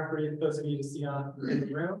really hard for you, those of you to see on in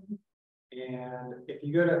the room. And if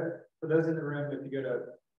you go to, for those in the room, if you go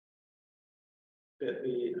to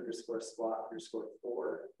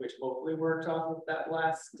bit.ly_SWAT_4, which hopefully worked off of that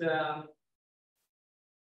last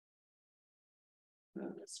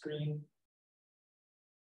screen,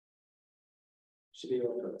 should be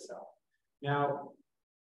able to fill this out. Now,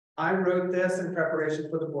 I wrote this in preparation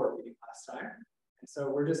for the board meeting last time. And so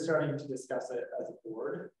we're just starting to discuss it as a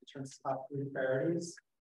board in terms of top 3 priorities.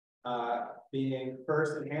 Being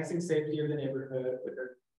first, enhancing safety of the neighborhood with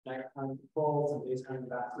their nighttime patrols and daytime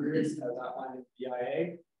ambassadors as outlined in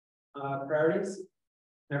BIA priorities.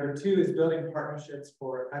 Number 2 is building partnerships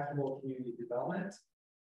for equitable community development.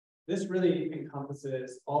 This really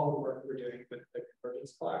encompasses all the work we're doing with the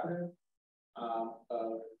Convergence Collaborative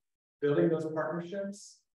of building those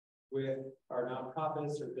partnerships with our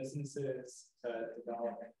nonprofits or businesses to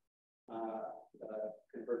develop the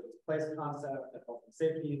Convergence Place concept, the health and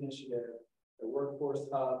safety initiative, the workforce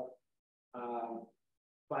hub,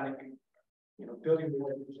 finding, building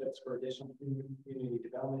relationships for additional community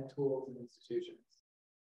development tools and institutions.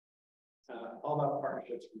 All about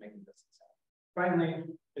partnerships for making business happen. Finally,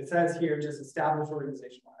 it says here just establish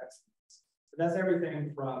organizational excellence. So that's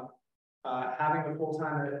everything from having a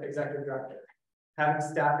full-time executive director, having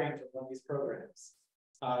staffing to run these programs,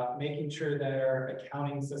 making sure that our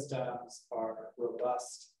accounting systems are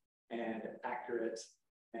robust and accurate,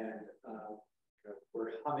 and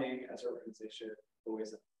we're humming as an organization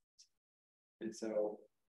always. And so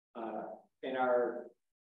in our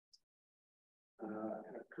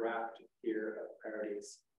kind of draft here of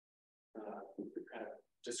priorities, we could kind of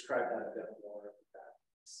describe that a bit more.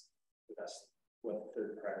 That's what the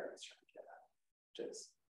 3rd priority is trying to get at, which is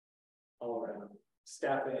all around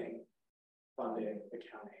staffing, funding,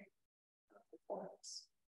 accounting, performance.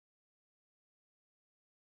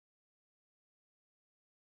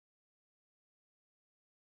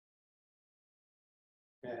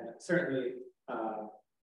 And certainly,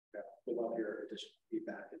 we'd love your additional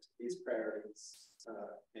feedback into these priorities.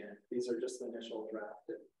 And these are just the initial draft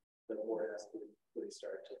that the board has to really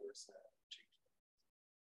start to change.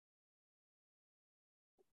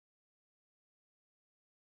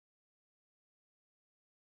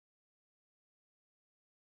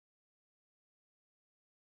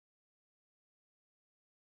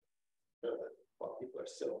 While people are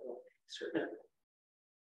still certain.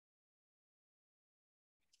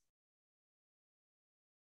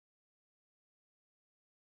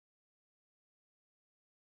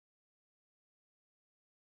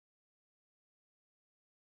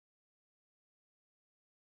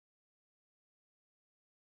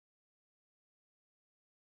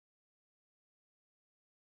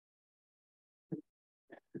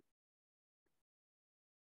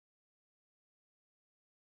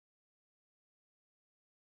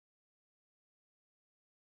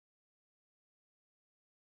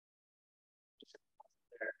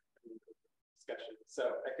 Discussion. So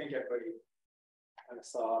I think everybody kind of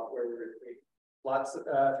saw where we lots of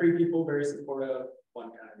 3 people very supportive, 1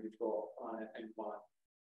 kind of neutral on it, and 1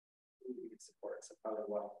 we can support. So probably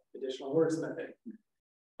 1 additional wordsmithing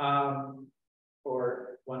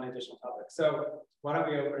or 1 additional topic. So why don't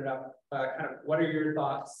we open it up? Kind of what are your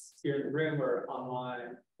thoughts here in the room or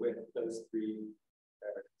online with those 3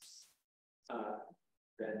 areas?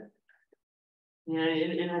 Ben. Yeah,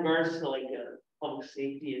 in regards to like public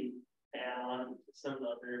safety and add on to some of the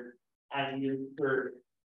other ideas for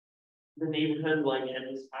the neighborhood, like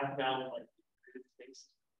as talked about, like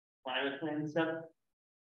climate plan and stuff.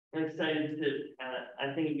 I'm excited to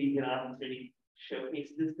I think it'd be a good opportunity to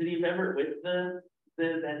showcase the city of Everett with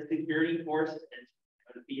that security force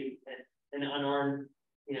and be an unarmed,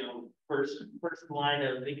 first line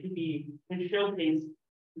of it could be and showcase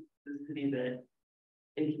the city that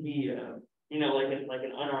it could be like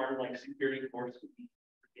an unarmed security force would be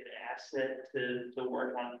an asset to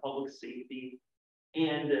work on public safety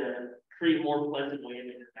and create a more pleasant way of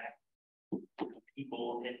interacting with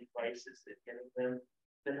people in crisis and getting them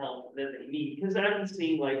the help that they need. Because I've been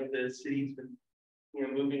seeing like the city's been,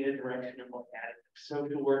 moving in a direction of like adding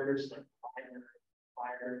social workers, like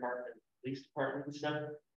fire department, police department and stuff.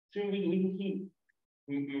 So we can keep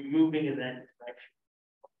moving in that direction.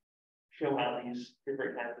 Show how these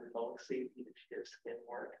different kinds of public safety initiatives can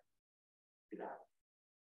work.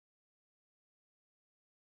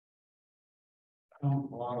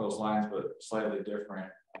 Along those lines, but slightly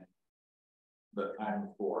different, that I'm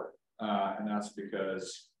for. And that's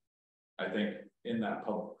because I think in that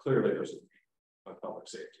clearly there's a public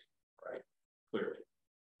safety, right? Clearly.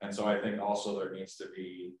 And so I think also there needs to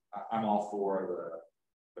be, I'm all for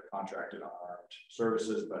the contracted armed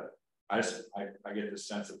services, but I get the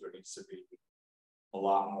sense that there needs to be a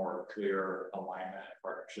lot more clear alignment and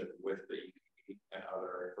partnership with the EPD and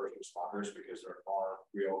other first responders, because there are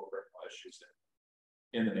real criminal issues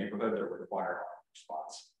in the neighborhood that require our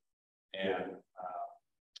response. And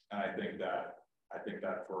I think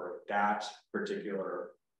that for that particular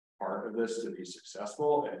part of this to be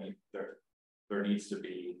successful, and there needs to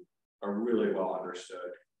be a really well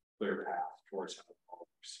understood clear path towards how it all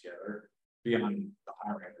works together beyond the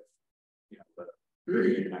hiring of the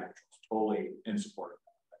union totally in support of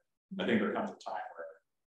that. I think there comes a time where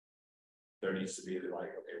there needs to be like,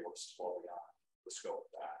 okay, well, this is well beyond the scope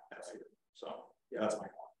of that. Right? So yeah, that's my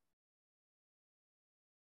point.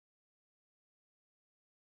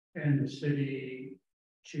 And the city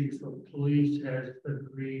chief of police has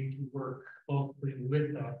agreed to work closely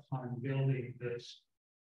with us on building this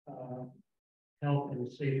health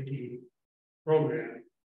and safety program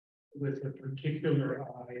with a particular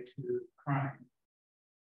eye to crime,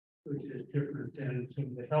 which is different than some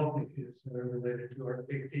of the health issues that are related to our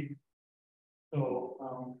safety. So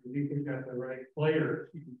we think got the right players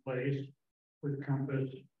in place with Compass,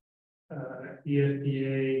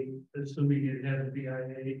 ESDA, assuming it has a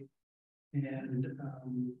BIA, and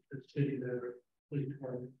the city, the police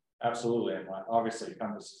department. Absolutely, and obviously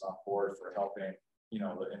Compass is on board for helping, the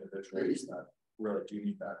individuals that really do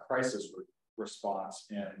need that crisis response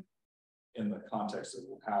in the context of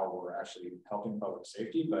how we're actually helping public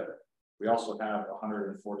safety. But we also have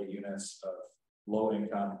 140 units of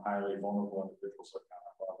low-income, highly vulnerable individuals living on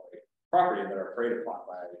property that are preyed upon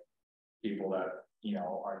by people that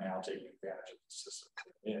are now taking advantage of the system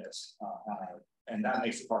is, and that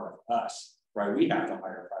makes it part of us, right? We have to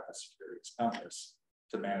hire private security Compass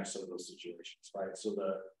to manage some of those situations, right? So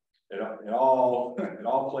it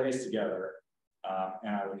all plays together,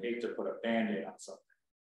 and I would hate to put a band-aid on something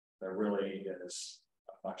that really is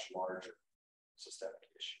a much larger systemic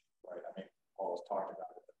issue, right? I mean, Paul has talked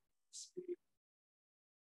about it.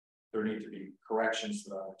 There need to be corrections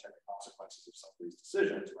to the unintended consequences of some of these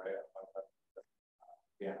decisions, right?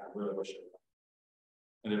 Yeah, I really wish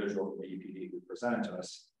an individual from the EPD who presented to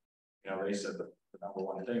us, they said the number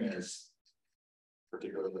one thing is,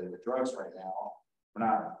 particularly with drugs right now, we're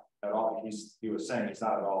not at all, he was saying he's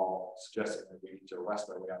not at all suggesting that we need to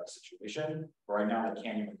arrest our way out of the situation. But right now, they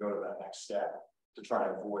can't even go to that next step to try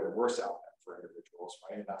to avoid a worse outcome for individuals,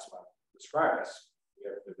 right? And that's what I'm describing as we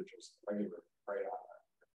have individuals regularly prey on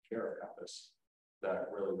the care of Compass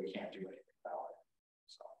that really we can't do anything about it.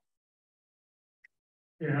 So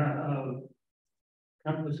yeah,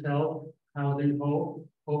 Compass Health, Housing Hope,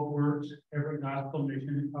 Hope Works, Every Gospel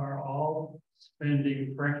Mission are all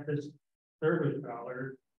spending precious service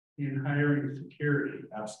dollars in hiring security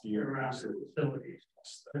around the facilities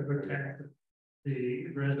to protect the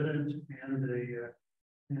residents and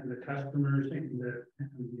the customers and the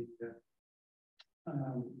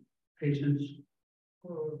patients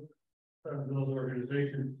of those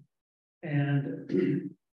organizations. And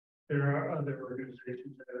there are other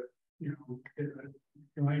organizations that have,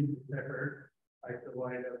 joined this effort, like the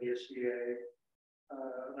YWCA,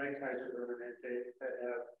 like Kaiser Permanente, that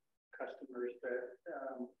have customers that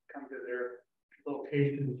come to their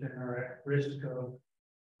locations and are at risk of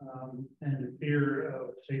and fear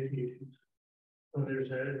of safety issues. So there's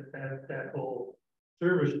that whole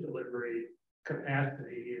service delivery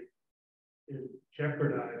capacity is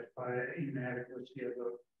jeopardized by inadequacy of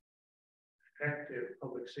an effective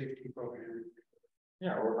public safety program.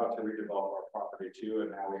 yeah, we're about to redevelop our property too, and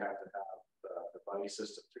now we have to have the buddy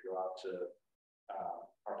system to go out to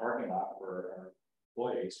our parking lot for our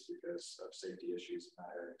employees because of safety issues in that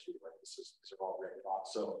area too. Like the systems are all rated on.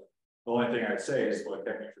 So the only thing I'd say is, look,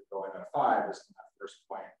 technically going on 5 is that first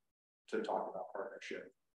point to talk about partnership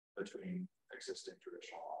between existing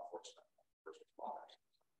traditional law enforcement and first responders.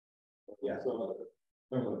 Yeah, some of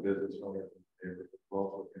the business owners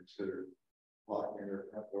also consider locking their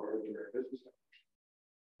front doors or business hours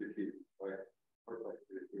to keep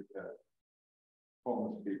we've got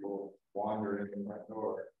homeless people wandering in the front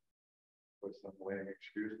door with some lame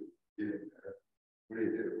excuses getting there. What do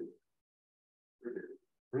you do?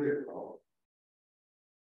 Really a problem.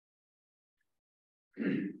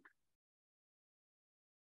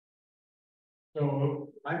 So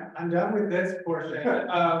I'm done with this portion.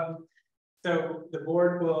 So the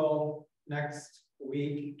board will next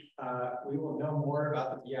week, we will know more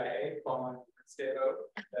about the BIA following the Wednesday vote.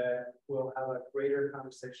 We'll have a greater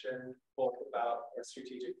conversation both about our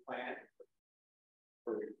strategic plan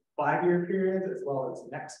for 5-year periods as well as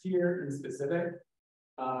next year in specific.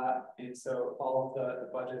 And so all of the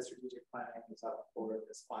budget strategic planning is up for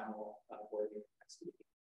this final board meeting next week.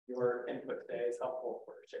 Your input today is helpful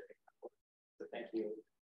for shaping that board. So thank you.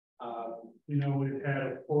 you know, we've had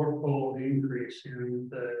a 4-fold increase in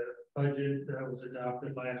the budget that was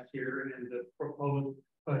adopted last year and the proposed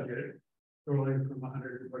budget, going from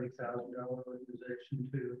 $120,000 organization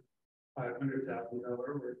to $500,000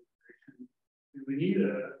 organization. And we need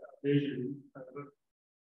a vision, of a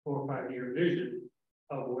 4 or 5 year vision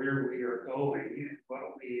of where we are going and what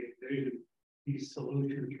we envision these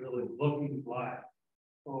solutions really looking like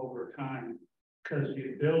over time. Because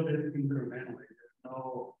you build it incrementally. There's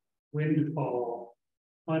no windfall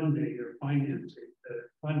funding or financing to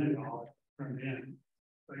fund it all from in,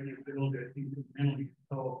 but you build it incrementally.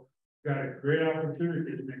 So we've got a great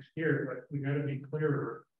opportunity next year, but we got to be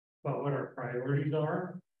clearer about what our priorities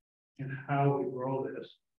are and how we grow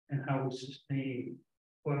this and how we sustain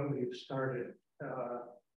what we've started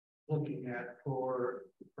looking at for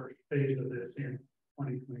the first phase of this in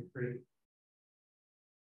 2023.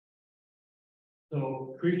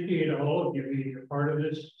 So appreciate all of you being a part of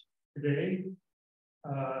this today.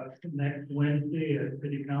 Next Wednesday at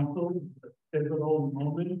City Council, a pivotal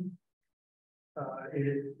moment.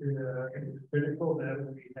 It is critical that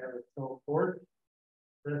we have a full court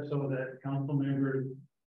so that council members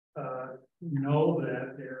know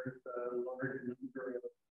that there's a large number of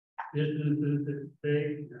businesses at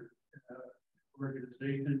stake and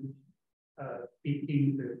organizations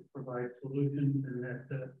seeking to provide solutions, and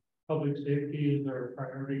that public safety is our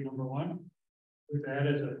priority number 1. With that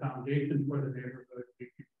as a foundation for the neighborhood, we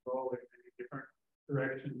can go in many different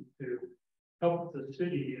directions to help the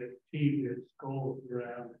city achieve its goals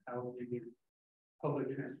around housing and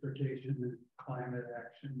public transportation and climate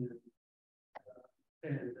action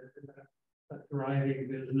and a thriving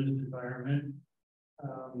business environment.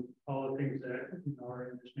 All the things that are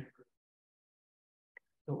in this neighborhood.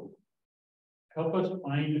 So help us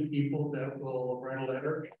find the people that will write a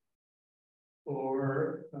letter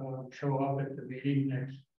or show up at the meeting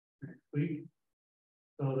next week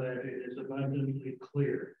so that it is abundantly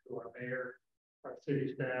clear to our mayor, our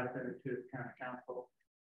city staff, and to the county council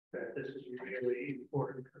that this is really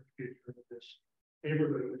important for the future of this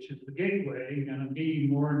neighborhood, which is the gateway, going to be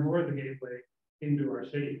more and more the gateway into our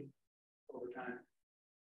city over time.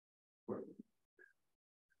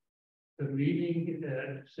 The meeting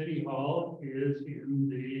at City Hall is in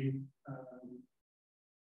the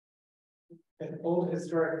an old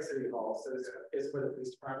historic City Hall, so it's where the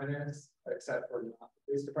police department is, except for not the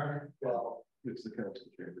police department. Well, it's the council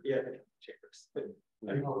chamber. Yeah, the chambers. But,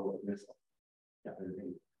 yeah.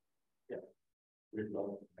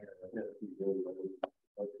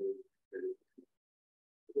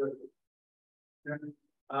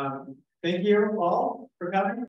 Thank you all for coming.